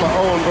 Not my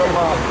own, but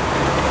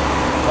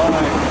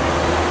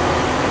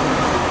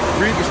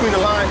read between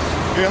the lines.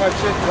 Yeah. Type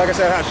shit. Like I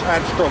said, I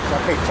had a stroke, so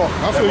I can't talk.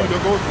 I feel you.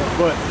 Go for it.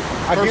 But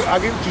I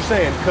get what you're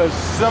saying, because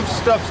some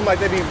stuff seems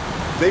like they be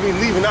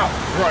leaving out.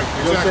 Right.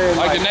 You know what I'm saying?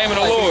 Like the name of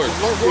the Lord.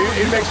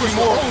 It makes me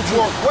more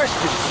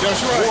questions.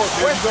 That's right. More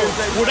questions.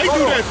 Well, they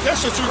do that.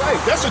 That's a trick.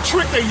 That's a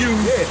trick they use.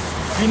 Yeah.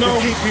 You know, to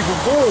keep people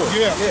going.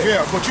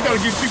 Yeah. But you got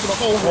to give people the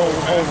whole roll,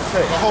 man.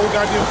 thing. The whole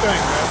goddamn thing,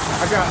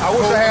 man. I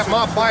wish I had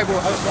my Bible.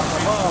 My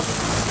mom,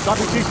 so I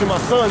can teach my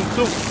son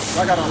too.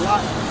 I got a lot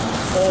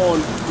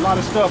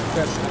of stuff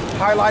that's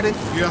highlighted.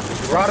 Yeah.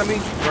 Deuteronomy,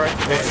 Right.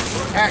 and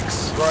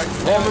Acts, Right.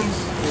 Romans.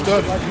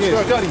 Study.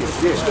 Study it.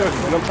 Yeah. Study.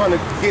 And I'm trying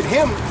to get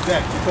him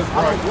that because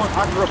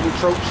I grew up in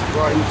church,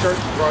 Right. in the church,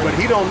 Right. but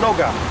he don't know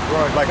God,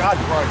 Right. like I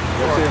do. Right.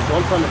 You know what I'm saying? So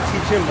I'm trying to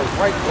teach him the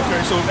right way.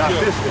 Okay, so not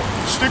this way.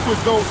 stick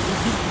with those.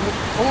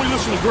 Only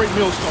listen to Great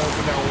Millstone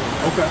from now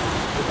on. Okay.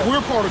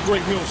 We're part of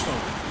Great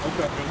Millstone.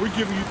 Okay. And we're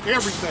giving you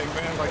everything,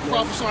 man. Like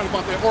prophesying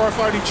about that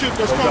RFID chip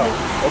that's Okay. coming.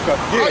 Okay.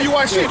 Yeah.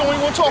 IUIC don't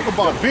even want to talk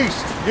about it.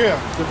 Beast. Yeah.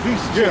 The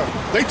beast. Yeah.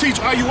 They teach,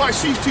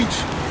 IUIC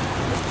teach,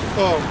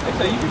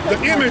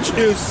 the image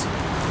is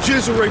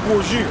Jezere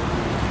Borgia.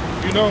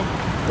 You know?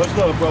 Let's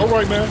go, bro. All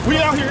right, man. We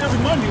out here every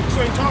Monday at the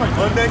same time.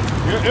 Monday?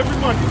 Yeah, every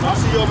Monday. I'll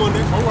see you on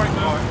Monday. All right,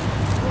 man.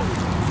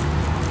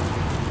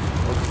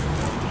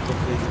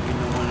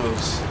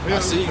 I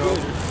see you go.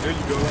 There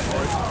you go. All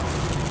right.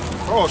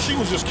 Oh, she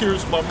was just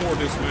curious about more of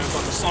this, man,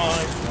 about the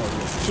sign,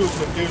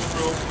 children of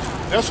Israel.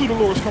 That's who the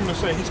Lord's coming to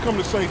save. He's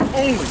coming to save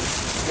only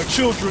the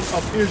children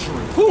of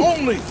Israel.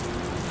 Only.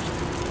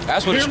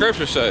 That's what the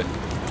scriptures say.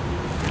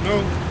 You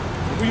know,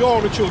 we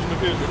all the children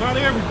of Israel. Not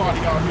everybody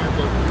out here,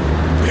 but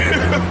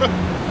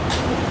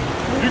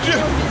you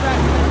just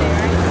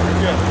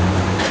yeah.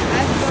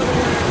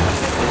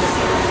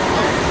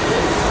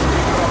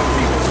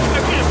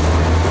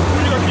 Who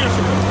you got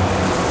cancer with?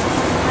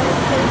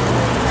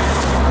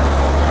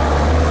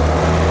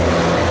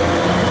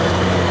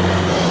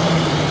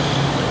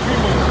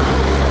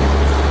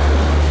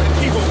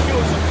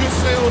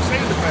 Sales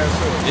and the bad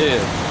sales. Yeah.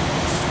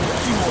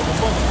 Chemo is a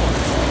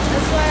motherfucker.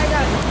 That's why I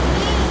got it.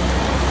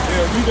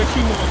 Yeah, leave that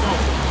chemo alone.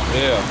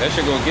 Yeah, that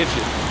shit gonna get you.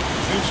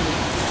 Eventually.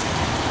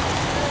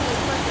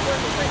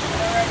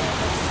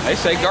 They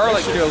say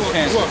garlic kills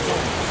cancer. What?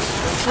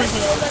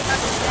 Treatment.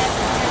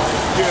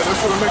 Yeah, that's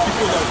what it make you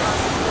feel like.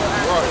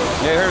 Right.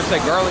 You ever heard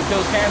say garlic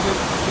kills cancer?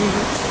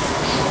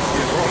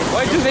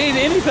 Why just eat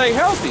anything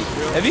healthy?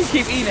 If you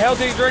keep eating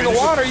healthy, drinking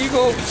water, shit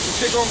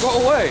gonna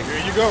go away.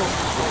 There you go.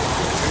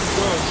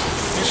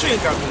 And she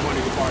ain't got no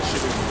money to buy shit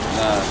anymore.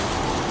 Nah.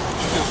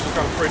 She just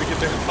gotta pray to get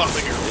that out of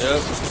here.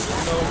 Yep.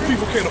 You know,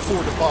 people can't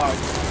afford to buy.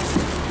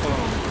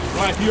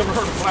 You ever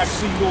heard of black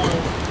seed oil?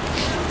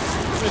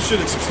 That shit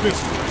is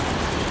expensive, man.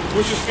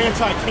 which is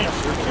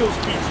anti-cancer. It kills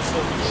cancer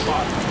cells in your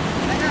body.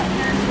 I got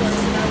cancer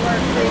and I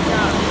work 3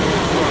 jobs.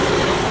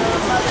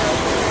 Mother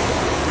over there.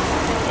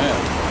 Man.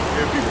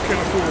 Yeah, people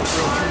can't afford real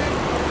treatment.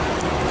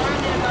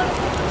 Learning about a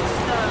bunch of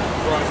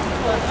stuff. Right.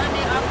 Well,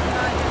 Sunday I'm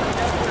not here, it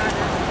doesn't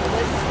matter.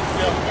 Let's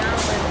sit down,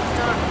 but it's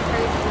not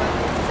crazy what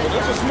Well,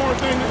 that's a smart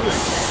thing to do.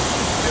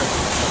 Yeah.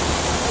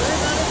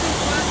 There's other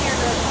people out here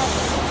that are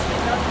talking bullshit,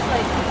 and I'm just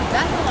like,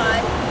 that's a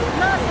lie.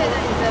 I'm not saying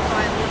that in the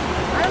Bible.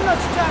 I don't know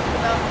what you're talking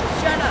about.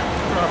 Shut up.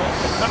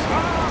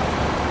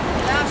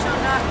 Thou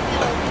shalt not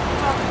kill. People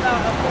talk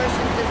about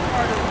abortions as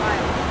part of the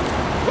Bible.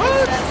 What?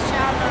 It says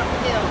shall not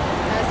kill.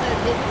 And I said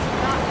it's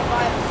not the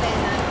Bible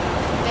saying that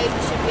baby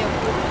should be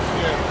aborted.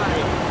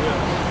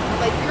 Yeah.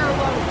 Like you're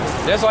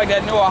alone. Just like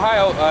that new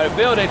Ohio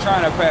bill they're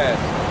trying to pass.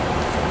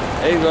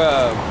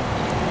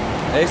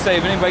 They say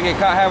if anybody get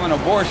caught having an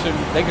abortion,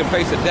 they can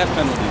face a death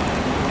penalty.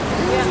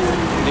 Yeah.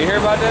 Did you hear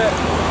about that?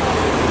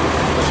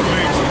 That's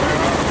amazing, man.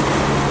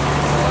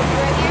 You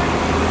right here?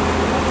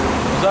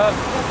 What's up? You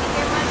want to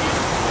hear about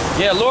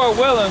this? Yeah, Lord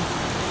willing.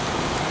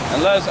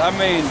 Unless, I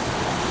mean,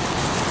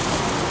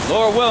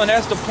 Lord willing,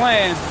 that's the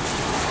plan.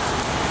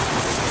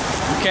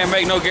 You can't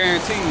make no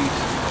guarantees.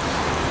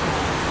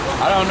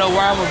 I don't know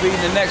where I'm gonna be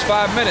in the next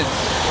 5 minutes.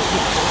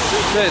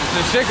 The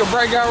shit could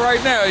break out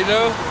right now, you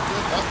know?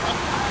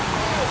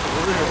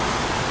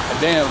 A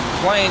damn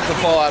plane could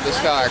fall out of the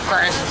sky,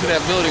 crash into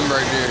that building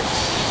right there. My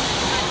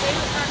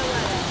favorite part of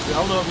weather. Yeah,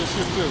 I love this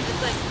shit too.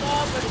 It's like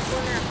fall, but it's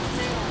winter at the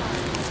same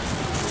time.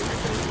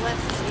 That's a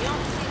blessing. You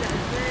don't see that.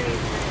 It's very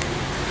rare.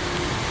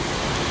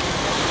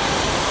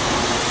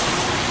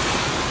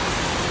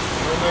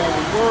 I don't know where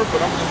we were, but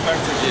I'm going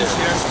back to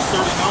Ecclesiastes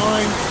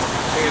 39,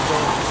 and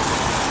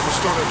we'll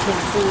start at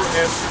 24.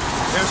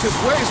 As his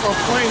ways are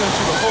plain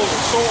unto the holy,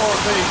 so are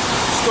they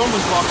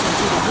stumbling blocks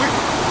unto the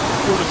wicked.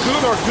 For the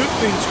good are good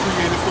things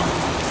created from the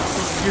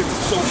beginning,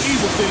 so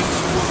evil things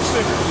will the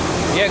sinners.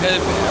 Yeah, because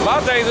a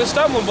lot of things are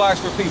stumbling blocks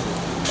for people.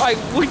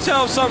 Like, we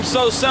tell them something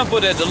so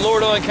simple that the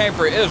Lord only came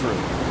for Israel.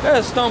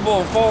 They'll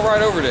stumble and fall right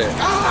over there.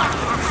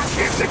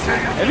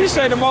 If you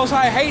say the Most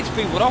High hates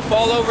people, don't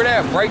fall over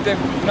there and break their,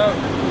 you know,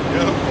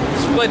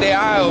 split their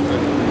eye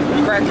open,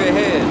 crack their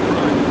head.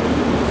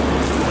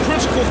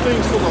 Principal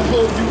things for the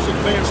whole use of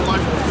man's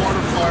life are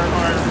water, fire,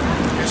 iron,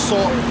 and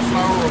salt, and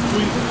flour of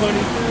wheat,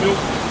 honey, milk,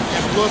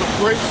 and blood of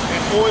grapes,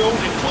 and oil,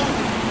 and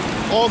clothing.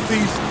 All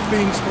these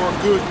things are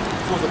good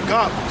for the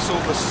godly, so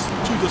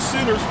to the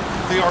sinners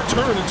they are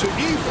turned into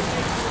evil.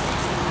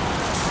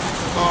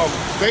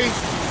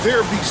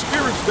 There be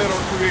spirits that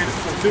are created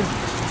for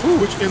vengeance,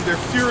 which in their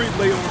fury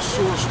lay on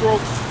sore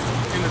strokes.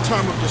 In the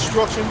time of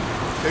destruction,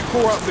 they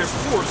pour out their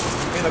force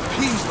and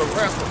appease the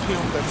wrath of him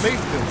that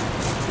made them.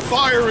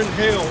 Fire and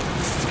hail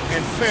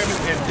and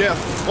famine and death,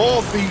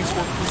 all these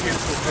were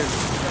created for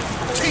vengeance.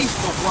 Teeth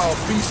of wild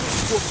beasts and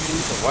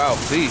scorpions, Wild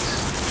beast.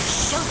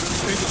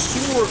 serpents, and the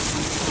sword,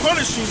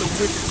 punishing the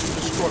wicked to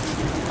destruction.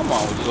 Come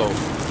on with this old.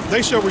 They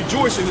shall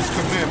rejoice in his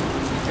commandment,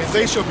 and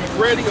they shall be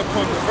ready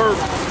upon the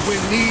earth when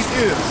need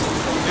is.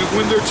 And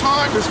when their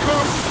time is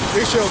come,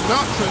 they shall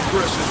not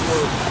transgress his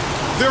word.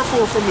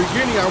 Therefore, from the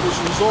beginning I was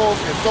resolved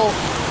and thought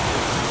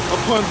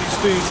upon these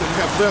things and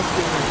have left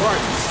them in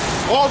writing.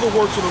 All the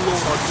works of the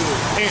Lord are good,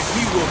 and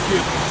he will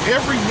give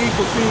every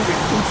needful thing in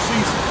due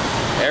season.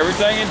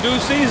 Everything in due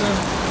season.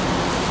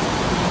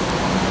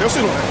 That's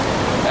it on that.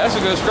 That's a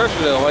good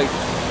scripture though. Like,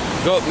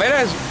 man,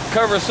 that's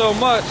covered so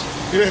much.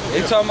 Yeah,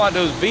 They talking about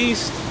those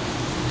beasts.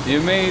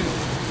 You mean,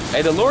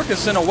 hey, the Lord can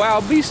send a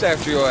wild beast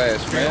after your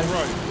ass, man. Yeah,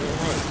 right.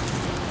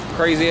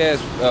 Crazy ass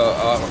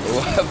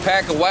a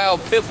pack of wild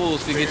pit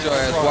bulls to get your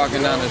ass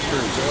walking down the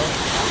street.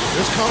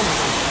 It's coming.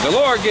 The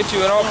Lord get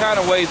you in all kind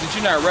of ways that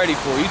you're not ready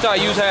for. You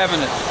thought you was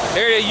having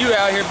you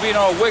out here being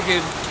all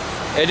wicked,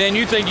 and then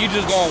you think you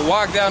just gonna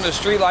walk down the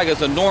street like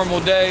it's a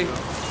normal day,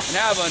 and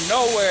out of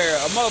nowhere,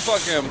 a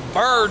motherfucking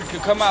bird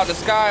could come out the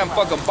sky and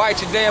fucking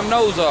bite your damn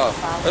nose off.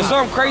 Or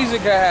something crazy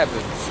could happen.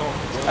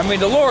 I mean,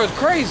 the Lord is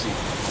crazy.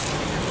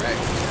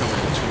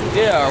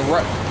 Yeah,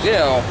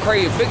 a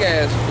crazy big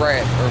ass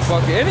rat or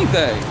fucking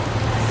anything.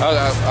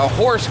 A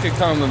horse could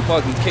come and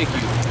fucking kick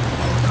you.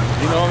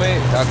 You know what I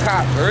mean? A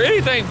cop or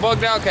anything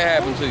bugged out can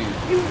happen to you.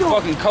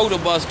 Fucking coda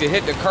bus could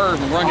hit the curb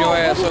and run your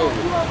ass over.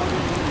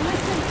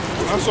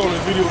 I saw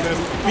the video that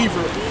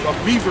a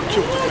beaver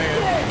killed a man.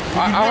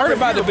 I heard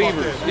about the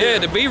beavers. That. Yeah,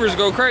 the beavers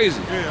go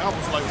crazy. Yeah, I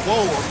was like,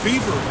 whoa, a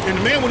beaver. And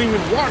the man wasn't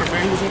even in water,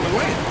 man. He was on the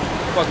land.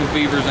 Fucking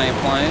beavers ain't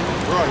playing.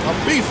 Right, a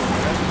beaver,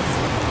 man.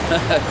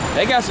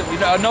 They got some,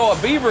 I know a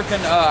beaver can,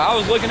 I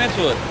was looking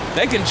into it.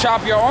 They can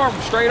chop your arm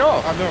straight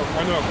off. I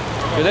know.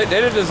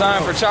 They're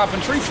designed for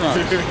chopping tree trunks.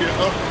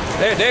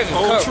 Yeah. They can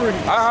Old cut. tree.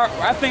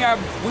 I think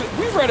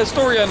we read a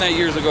story on that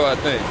years ago, I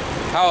think.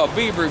 How a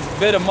beaver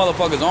bit a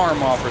motherfucker's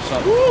arm off or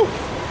something. Woo!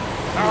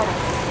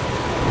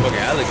 Fucking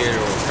alligator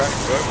or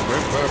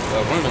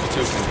one of them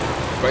two can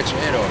bite your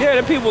head off. Yeah,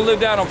 the people live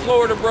down in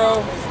Florida,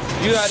 bro.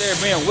 You out there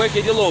being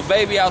wicked, your little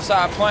baby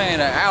outside playing,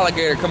 an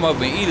alligator come up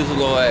and eat his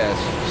little ass.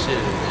 Shit,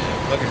 man.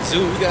 Fucking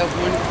zoo, we got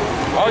one.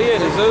 Oh yeah,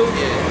 the zoo?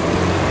 Yeah.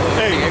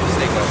 Hey, Every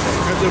state got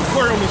that. at the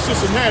aquarium in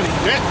Cincinnati,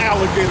 that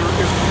alligator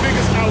is the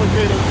biggest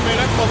alligator. Man,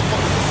 that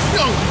motherfucker's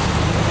young.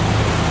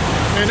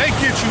 Man, they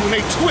get you and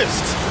they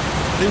twist.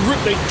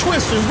 They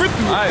twist and rip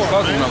you I ain't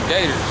apart, fucking man. no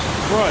gators.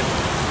 Right.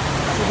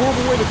 It's a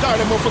horrible way to die.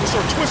 That motherfucker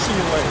start twisting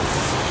your leg.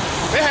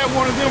 They had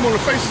one of them on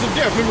the Faces of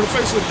Death. Remember the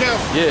Faces of Death?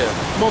 Yeah.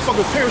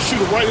 Motherfucker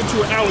parachuted right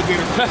into an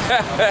alligator.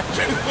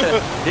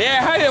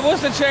 Yeah,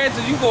 what's the chances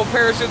you go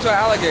parachute to an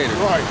alligator?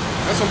 Right.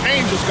 That's some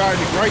angels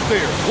guiding right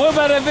there. What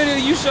about that video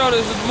you showed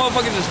us? The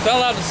motherfucker just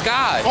fell out the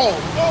sky. Oh,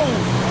 oh.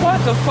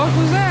 What the fuck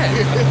was that?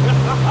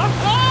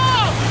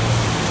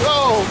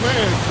 Oh,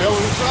 man. That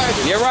was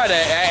tragic. You're right.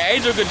 An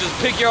angel could just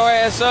pick your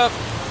ass up,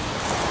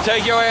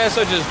 take your ass,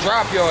 or just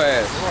drop your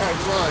ass.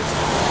 Right, right.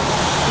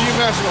 Can you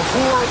imagine a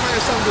horror, man?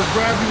 Something just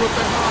grab you up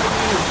that high,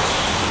 man.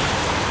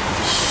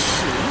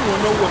 Shit, you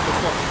don't know what the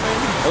fuck, man.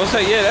 I would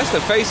say, yeah, that's the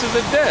Faces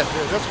of Death.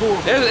 Yeah, that's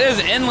horrible. There's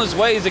endless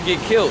ways to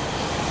get killed.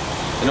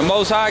 And the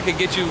Most High could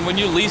get you when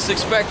you least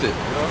expect it.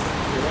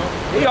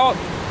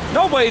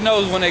 Nobody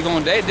knows when they're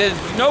going to die.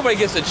 Nobody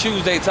gets to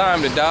choose their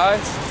time to die.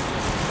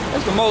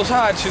 That's the Most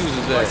High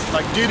chooses that.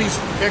 Like Diddy's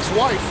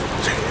ex-wife,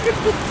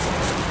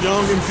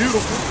 young and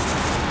beautiful,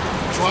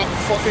 dropped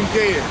fucking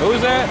dead. Who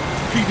is that?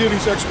 P.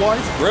 Diddy's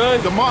ex-wife. Really?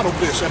 The model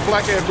bitch, that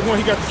black ass, the one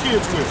he got the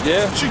kids with.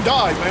 Yeah. She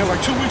died, man, like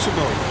 2 weeks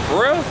ago.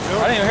 For real?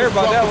 Yeah. I didn't even hear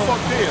about that Dropped the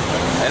one. fuck dead,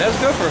 man. Hey, that's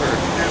good for her.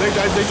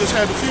 Yeah, they just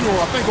had the funeral,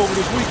 I think, over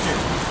this weekend.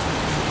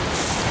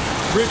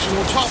 Rich and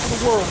on top of the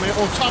world, man.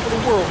 On top of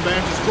the world,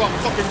 man. Just dropped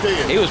fucking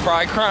dead. He was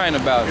probably crying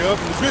about it. Yep.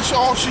 The bitch,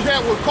 all she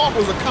had was caught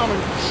was a cold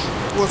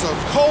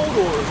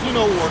or,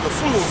 or the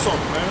flu or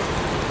something, man.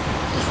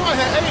 She probably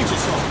had AIDS or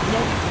something, you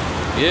know?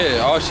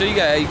 Yeah, oh shit, you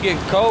get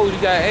cold, you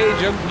got age,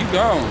 you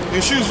gone.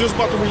 And she was just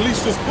about to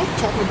release this book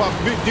talking about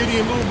Big Diddy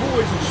and little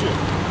boys and shit.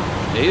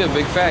 Yeah, he a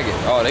big faggot.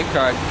 Oh, they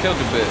killed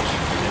the bitch.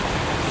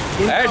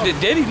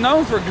 Diddy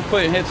known for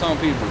putting hits on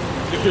people.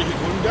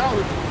 Wouldn't doubt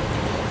it.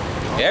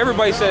 Yeah,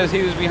 everybody says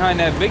he was behind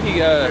that Biggie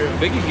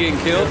getting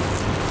killed.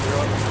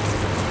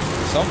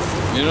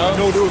 You know? I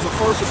know there was a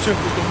first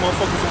attempt with the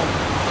motherfuckers on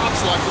Fox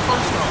like the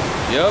first time.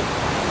 Yep.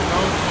 You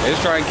know? They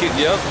was trying to keep,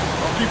 yep.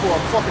 People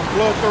are fucking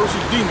bloodthirsty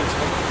demons.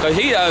 Cause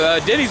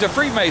Diddy's a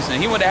Freemason.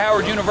 He went to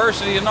Howard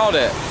University and all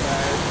that.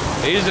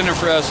 He's in the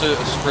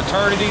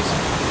fraternities.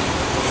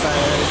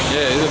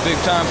 Yeah, he's a big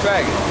time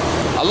faggot.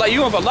 A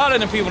lot of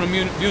them people in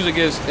the music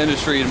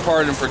industry and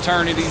part of them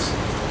fraternities.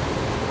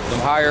 Them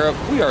higher up.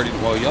 We already,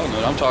 well, y'all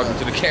know. I'm talking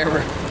to the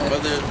camera.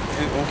 Mother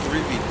Oprah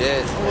Winfrey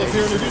dead.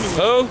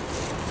 Who?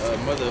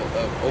 Mother of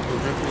Oprah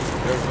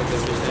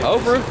Winfrey.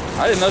 Oprah?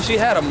 I didn't know she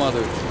had a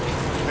mother.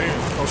 Damn,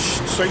 oh,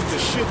 Satan the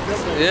shit.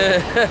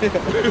 Yeah.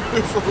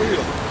 For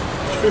real.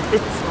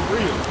 For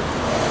real.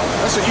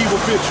 That's an evil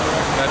bitch,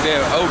 man.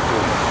 Goddamn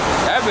Oprah.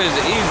 That bitch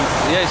is evil.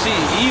 Yeah, she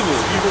evil.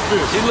 Evil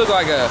bitch. She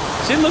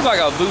look like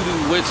a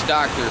voodoo witch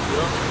doctor.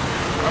 Yeah.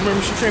 I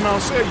remember she came out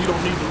and said you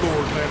don't need the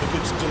Lord, man, to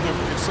get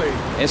delivered and saved.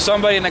 And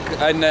somebody in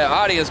the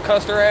audience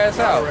cussed her ass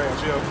out. Her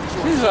ass, yeah.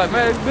 She's like,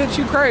 man, bitch,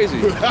 you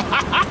crazy.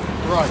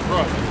 Right.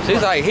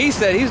 She's like, he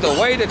said he's the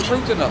way, the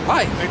truth, and the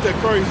life. Ain't that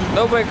crazy?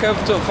 Nobody comes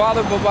to a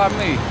father but by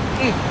me.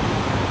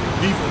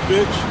 Evil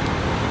bitch.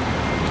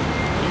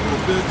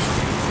 Evil bitch.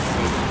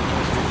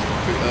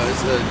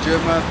 It's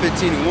Jeremiah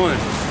 15:1.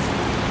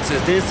 It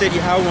says, Then said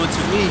Yahweh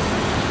unto me,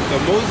 But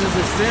Moses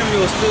and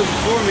Samuel stood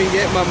before me,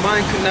 yet my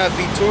mind could not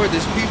be toward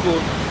this people.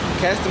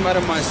 Cast them out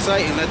of my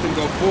sight and let them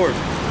go forth.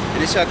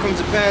 And it shall come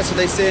to pass, so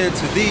they say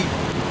unto thee,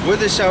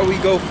 Whither shall we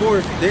go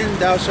forth? Then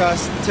thou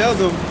shalt tell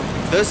them,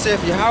 Thus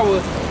saith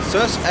Yahweh,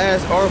 such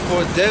as are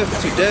for death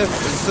to death,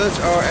 and such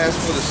are as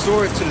for the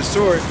sword to the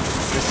sword,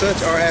 and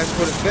such are as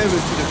for the famine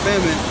to the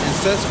famine, and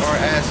such are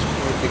as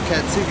for the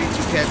captivity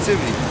to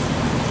captivity.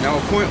 Now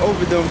appoint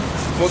over them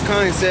what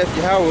kind, saith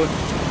Yahweh,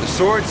 the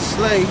sword to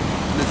slay,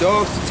 and the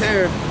dogs to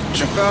tear, and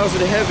the fowls of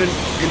the heaven,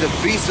 and the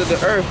beasts of the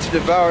earth to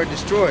devour and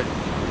destroy.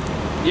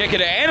 Yeah, because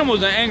the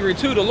animals are angry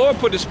too. The Lord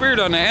put the spirit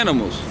on the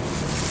animals.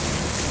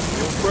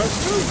 They're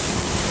oppressed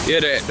too. Yeah,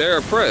 they're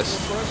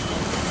oppressed.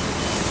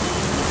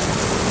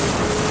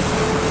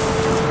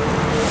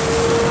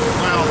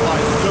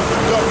 Wildlife,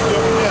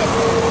 WWF,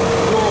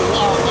 World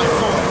Wildlife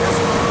Fund.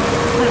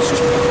 Prince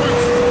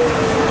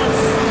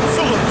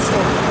Philip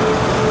started.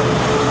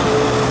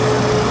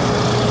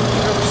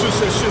 Ever since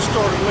that shit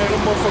started, man,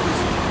 them motherfuckers,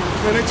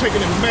 man, they taking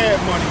in mad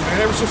money,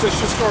 man. Ever since that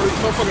shit started,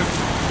 motherfuckers,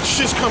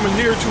 shit's coming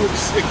near to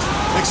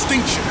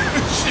extinction.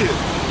 Shit.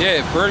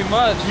 Yeah, pretty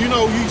much. You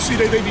know, you see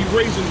they be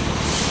raising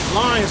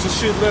lions and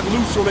shit let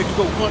loose so they can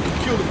go hunt and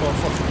kill the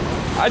motherfucker.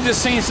 I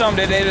just seen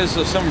something today. There's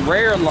some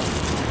rare.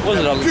 Was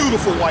it a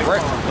beautiful white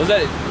lion? Was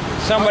that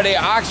somebody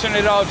auctioned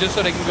it off just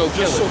so they can go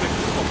kill Just so it? they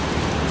can go.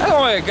 That's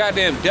only a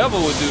goddamn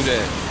devil would do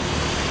that.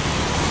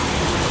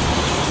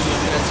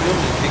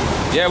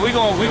 Yeah, we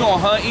gonna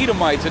hunt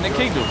Edomites in the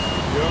kingdom.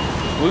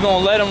 Yeah. We're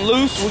gonna let them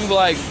loose. We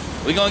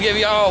gonna give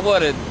y'all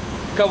what, a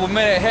couple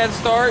minute head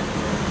start.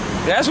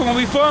 That's gonna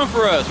be fun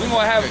for us. We're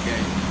gonna have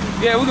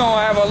we're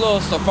gonna have our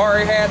little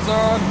safari hats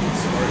on.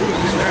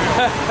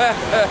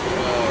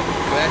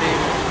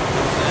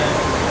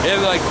 Yeah,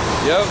 like,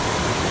 yep.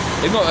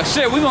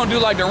 Shit, we gonna do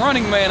like the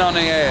Running Man on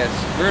their ass.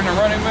 We're in the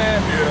Running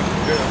Man.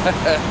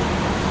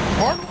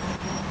 Yeah. Arnold?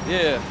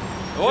 Yeah.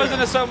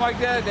 Wasn't it something like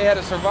that? They had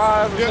to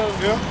survive or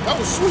something? Yeah, that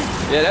was sweet.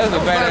 Yeah, that was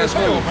a badass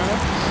hell, movie. man.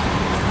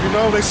 You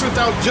know, they sent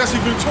out Jesse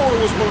Ventura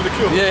was one of the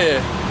killers.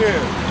 Yeah.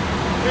 Yeah.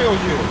 Hell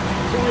yeah.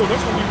 For real,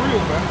 that's gonna be real,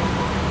 man.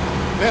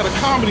 They had a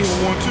comedy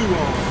one too,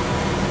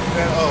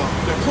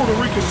 that Puerto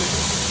Rican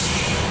nigga.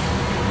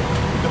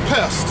 The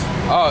Pest.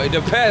 Oh, The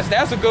Pest.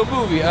 That's a good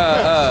movie.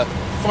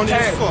 Funny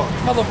as fuck.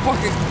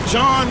 Motherfucking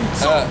John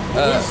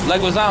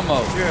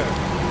Leguizamo. Yeah.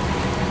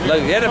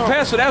 The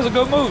Pest. That was a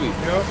good movie.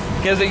 Yeah.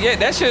 Cause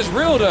that shit's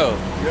real though.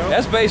 Yeah.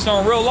 That's based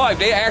on real life.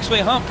 They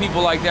actually hunt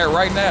people like that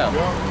right now.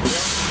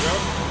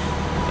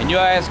 Yeah. And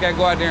your ass gotta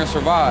go out there and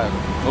survive.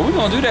 But we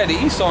gonna do that to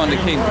Esau in the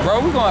kingdom, bro.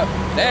 We gonna,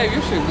 damn,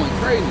 your shit went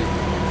crazy.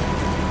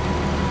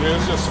 Yeah,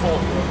 it's just fault,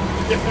 bro.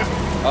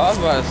 Oh, I was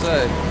about to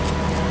say,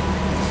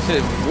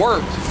 shit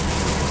worked.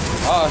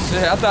 Oh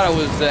shit, I thought it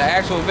was the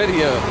actual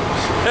video.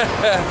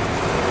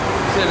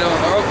 Shit,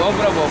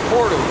 open up a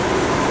portal.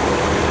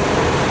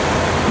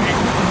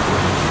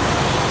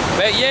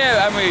 But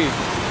yeah, I mean,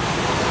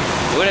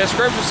 when the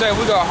scripture said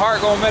we got heart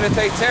gonna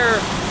meditate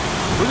terror,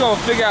 we're gonna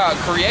figure out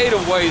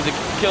creative ways to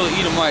kill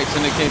Edomites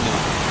in the kingdom.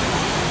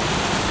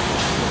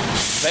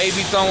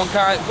 Baby throwing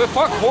but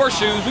fuck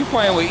horseshoes, we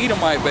playing with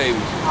Edomite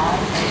babies.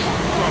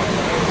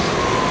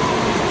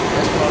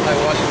 That's why I like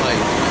watching like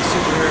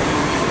superhero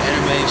movies,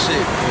 anime and shit.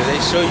 Where they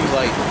show you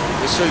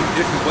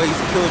different ways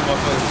to kill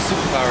motherfuckers with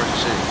superpowers and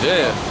shit.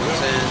 Yeah. You know what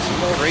I'm saying?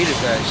 Some creative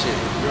that shit.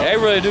 They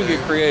really do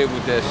get creative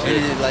with that shit.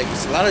 And like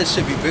a lot of this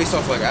shit be based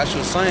off like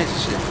actual science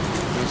and shit. You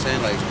know what I'm saying?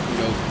 Like, you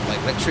know,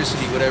 like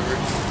electricity, whatever.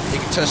 You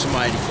can touch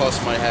somebody, you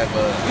cause somebody to have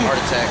a heart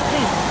attack. You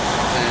know what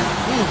I'm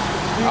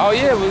saying? Oh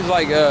yeah, it was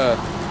like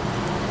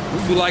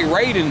we'd be like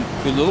raiding.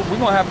 We're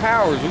gonna have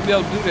powers. We'll be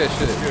able to do that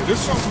shit. Yeah, there's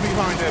something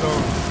behind that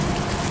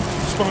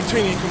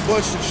spontaneous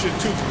combustion shit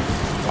too.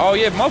 Oh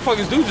yeah,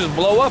 motherfuckers do just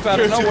blow up out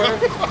of nowhere.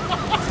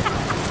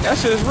 That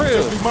shit's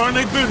real. Just be mind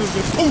their business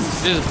and poof.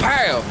 Just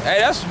pow.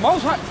 Hey, that's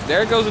most high.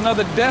 There goes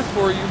another death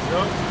for you.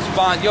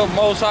 Yeah. Your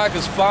most high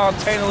can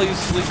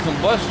spontaneously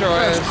combust your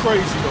That's ass.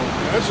 crazy though,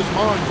 man. That's just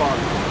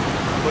mind-boggling.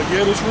 But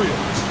yeah, it's real.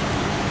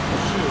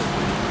 Shit.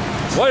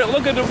 What?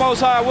 Look at the most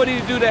high. What did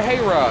he do to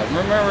Herod?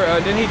 Remember?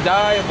 Didn't he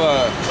die of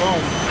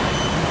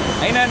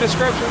ain't that in the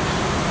scripture?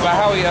 About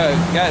how he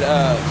got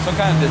some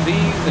kind of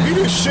disease? And He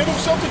didn't shit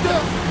himself to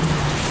death.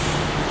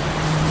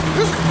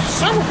 There's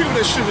several people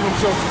that shitted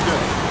themselves to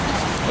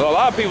death. well, a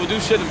lot of people do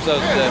shit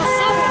themselves to death.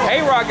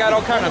 Herod got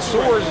all kind of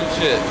sores and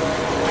shit.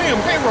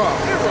 Damn, Hey-Rod.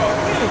 It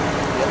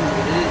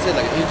didn't say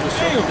like an angel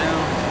struck him down.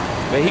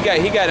 But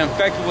he got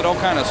infected with all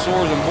kind of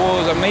sores and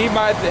boils. I mean, he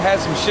might have had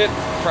some shit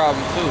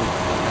problems too.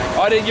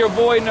 Oh, then your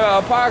boy in the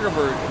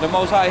Apocrypha, the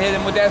Most High hit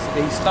him with that.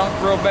 He stunk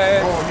real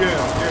bad. Oh yeah,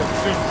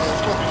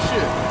 fucking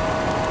shit.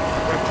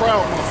 That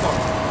proud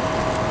motherfucker.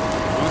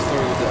 One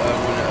story was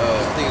when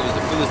I think it was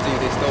the Philistines,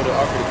 they stole the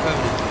Ark of the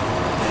Covenant.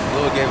 And the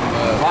Lord gave them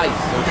Lice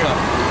or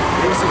something.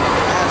 They were seeing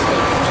like an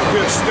asshole.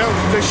 Yes,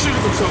 they shitted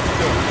themselves to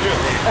death.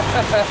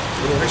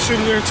 Yeah. They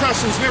shitted their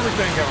intestines and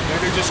everything out, man.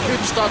 They just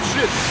couldn't stop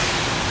shitting.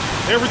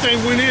 Everything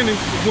went in and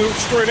went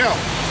straight out.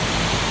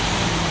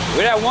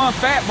 With that one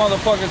fat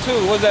motherfucker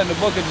too, was that in the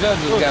Book of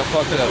Judges got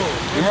fucked up?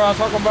 You remember what I'm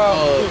talking about?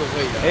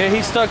 And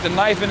he stuck the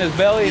knife in his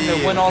belly and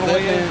it went all the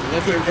way in.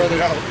 Left hand brother.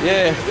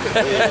 Yeah.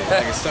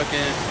 Like it stuck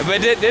in.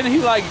 But didn't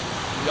he like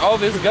all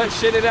of his guts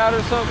shitted out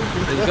or something?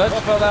 His guts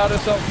fell out or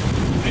something?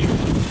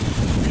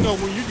 You know,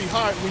 when you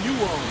got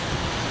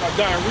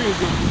diarrhea,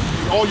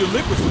 all your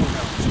liquids come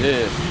out.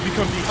 Yeah. You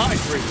become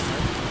dehydrated,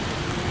 man.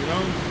 You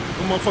know?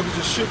 The motherfuckers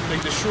just shit, they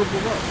just shrivel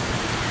up.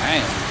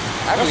 Damn.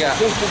 That's a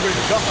horrible way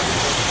to die.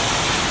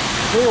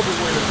 Horrible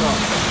way to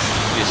die.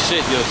 You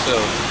shit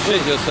yourself.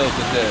 Shit yourself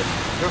to death.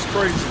 That's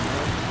crazy,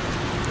 man.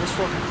 That's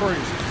fucking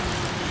crazy.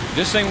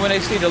 Just think when they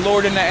see the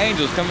Lord and the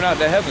angels coming out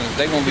the heavens,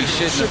 they gonna be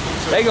shitting.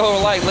 They gonna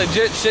like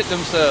legit shit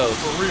themselves.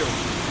 For real.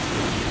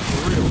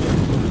 For real.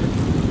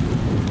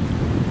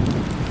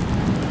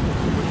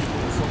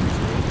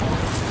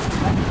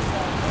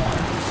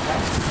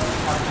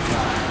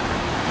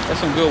 That's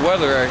some good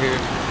weather out here.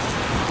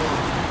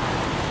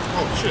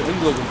 Oh shit. What are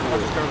you looking for?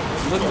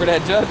 Looking for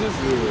that Judges?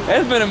 Yeah.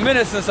 It's been a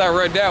minute since I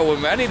read that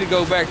one, man. I need to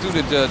go back through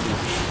the Judges.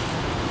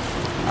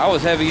 I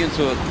was heavy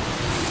into it.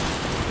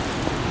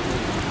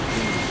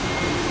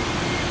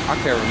 I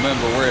can't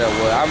remember where that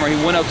was. I remember he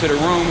went up to the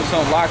room or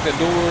something, locked the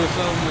door or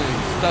something, and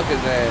he stuck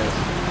his ass.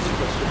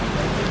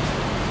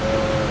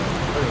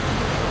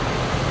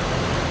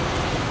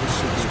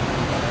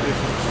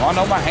 Well, I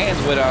know my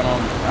hands wet out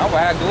on me. I would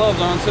have gloves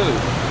on too.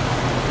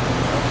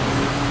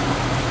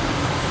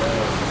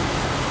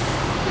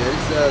 Yeah,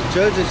 this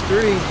Judges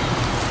 3,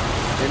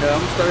 and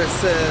I'm gonna start at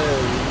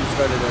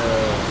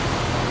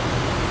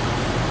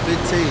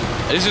 15.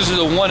 This is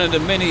one of the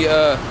many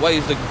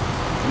ways the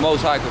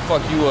Most High can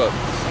fuck you up.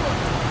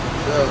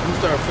 We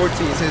start at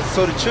 14. It says,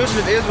 so the children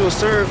of Israel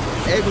served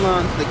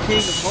Eglon, the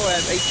king of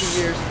Moab,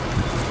 18 years.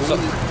 So,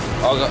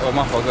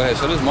 my fault. Go ahead.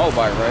 So this is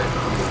Moabite, right?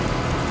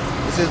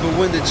 It says, but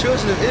when the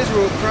children of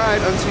Israel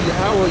cried unto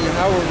Yahweh,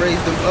 Yahweh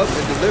raised them up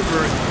and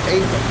delivered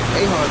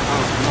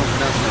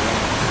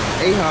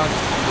Ahon,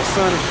 the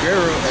son of Gera,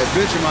 a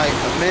Benjamite,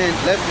 a man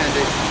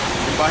left-handed,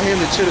 and by him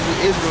the children of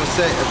Israel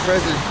set a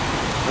present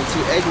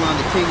unto Eglon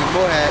the king of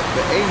Moab.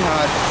 But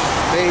Ahon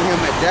made him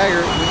a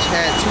dagger which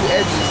had 2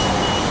 edges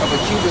of a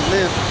cubit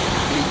length,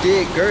 and he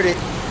did gird it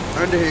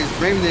under his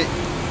raiment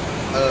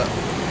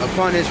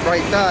upon his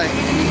right thigh,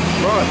 and he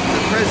brought the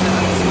present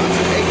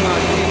unto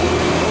Eglon king of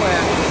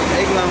Moab.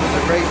 Eglon was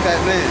a very fat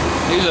man.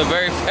 He's a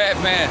very fat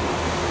man.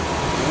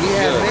 When he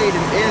had made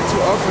an end to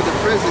offer the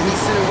present, he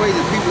sent away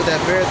the people that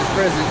bare the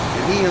present,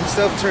 and he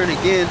himself turned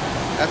again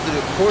after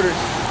the quarters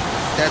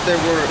that there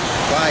were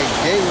by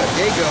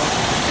Gago,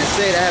 and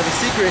said, I have a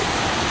secret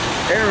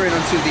errand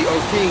unto thee, O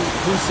king,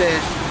 who said,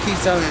 keep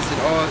silence, and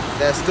all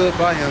that stood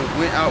by him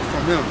went out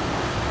from him.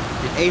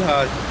 And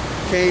Ahad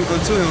came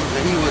unto him,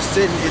 and he was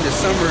sitting in the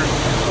summer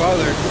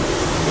parlor,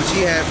 which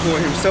he had for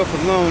himself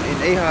alone, and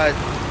Ahad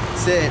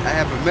said, I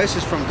have a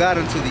message from God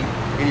unto thee.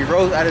 And he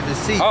rose out of his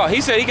seat. Oh,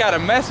 he said he got a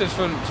message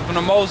from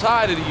the Most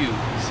High to you.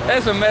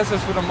 That's a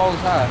message from the Most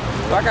High.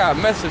 I got a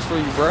message for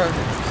you, bro.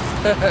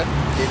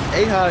 And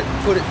Ahad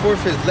put it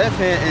forth his left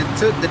hand and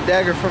took the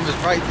dagger from his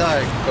right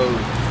thigh.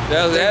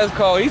 That's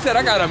cold. He said,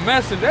 I got a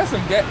message. That's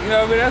some, you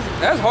know what I mean?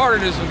 That's harder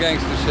than some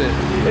gangster shit.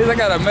 He said, I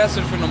got a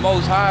message from the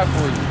Most High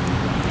for you.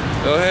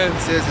 Go ahead.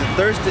 It says, and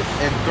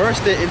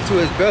thrust it into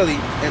his belly,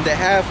 and the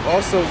half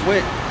also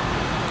went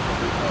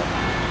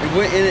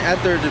in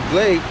after the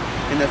blade,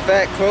 and the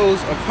fat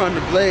closed upon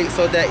the blade,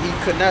 so that he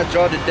could not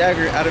draw the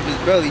dagger out of his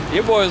belly.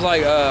 Your boy is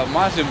like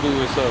Majin Buu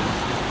or something.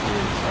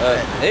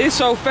 He's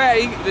so fat,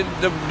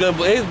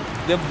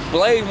 the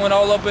blade went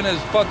all up in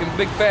his fucking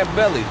big fat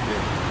belly.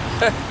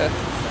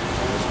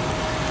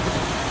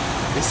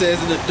 It says,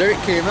 and the dirt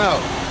came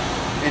out,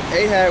 and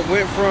Ahab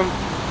went from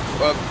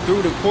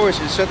through the porch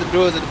and shut the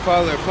doors of the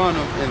parlor upon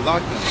him and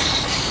locked them.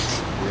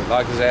 Yeah,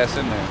 locked his ass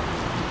in there.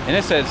 And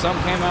it said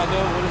something came out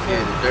though. What is it?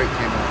 Yeah, the dirt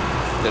came out.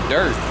 The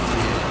dirt.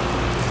 Yeah.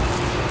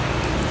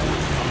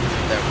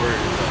 That word.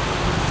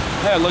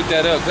 I had to look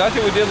that up, because I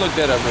think we did look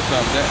that up or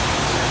something.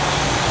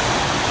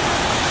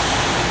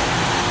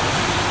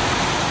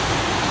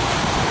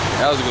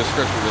 That was a good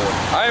scripture though.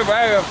 I ain't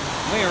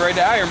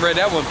read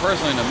that one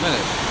personally in a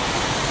minute.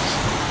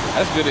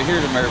 That's good to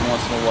hear them every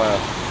once in a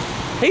while.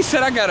 He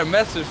said, I got a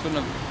message from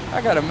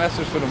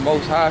the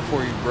Most High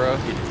for you, bro.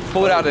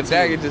 Pulled out the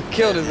dagger, just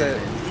killed his ass.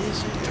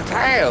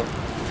 Damn.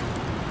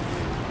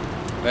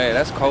 Man,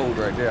 that's cold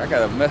right there. I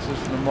got a message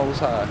from the Most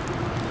High.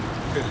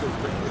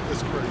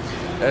 That's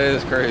crazy. That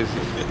is crazy.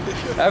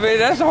 I mean,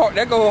 that's hard.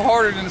 That goes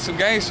harder than some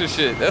gangster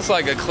shit. That's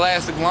like a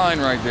classic line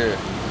right there.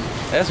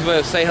 That's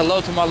better. Say hello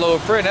to my little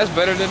friend. That's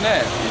better than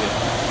that.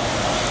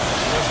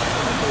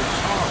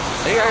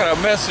 He got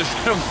a message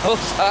from the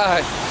Most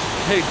High.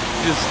 He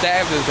just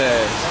stabbed his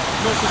ass.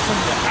 Message from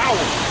the hour.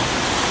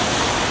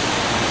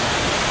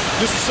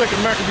 This is 2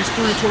 Maccabees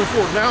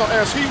 3:24. Now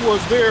as he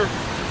was there,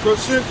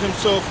 present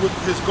himself with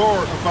his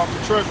guard about the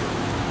treasure.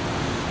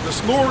 The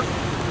Lord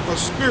of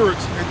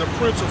spirits and the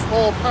prince of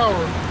all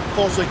power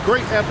caused a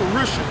great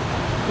apparition,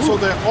 so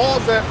that all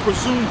that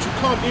presumed to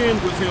come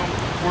in with him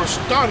were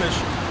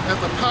astonished at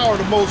the power of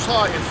the Most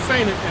High, and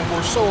fainted and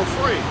were so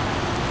afraid.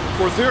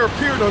 For there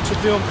appeared unto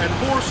them an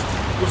horse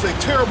with a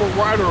terrible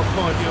rider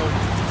upon him,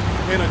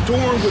 and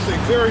adorned with a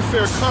very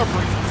fair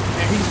covering,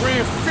 and he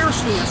ran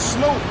fiercely and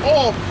smote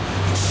off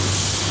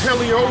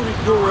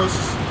Heliodorus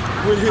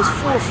with his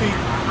forefeet,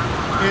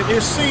 and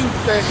it seemed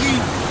that he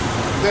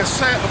that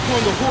sat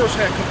upon the horse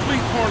had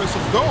complete harness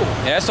of gold.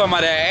 Yeah, that's talking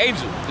about that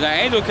angel. That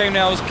angel came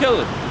down and was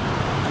killing.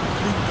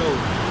 Complete gold.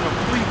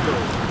 Complete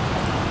gold.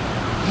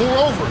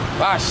 Moreover,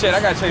 Ah shit, I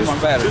gotta change my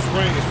battery. This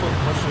rain is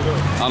fucking my shit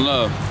up. I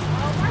love.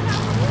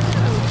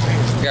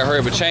 I gotta hurry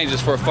up and change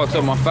this before it fucks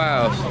up my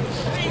files.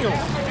 Damn.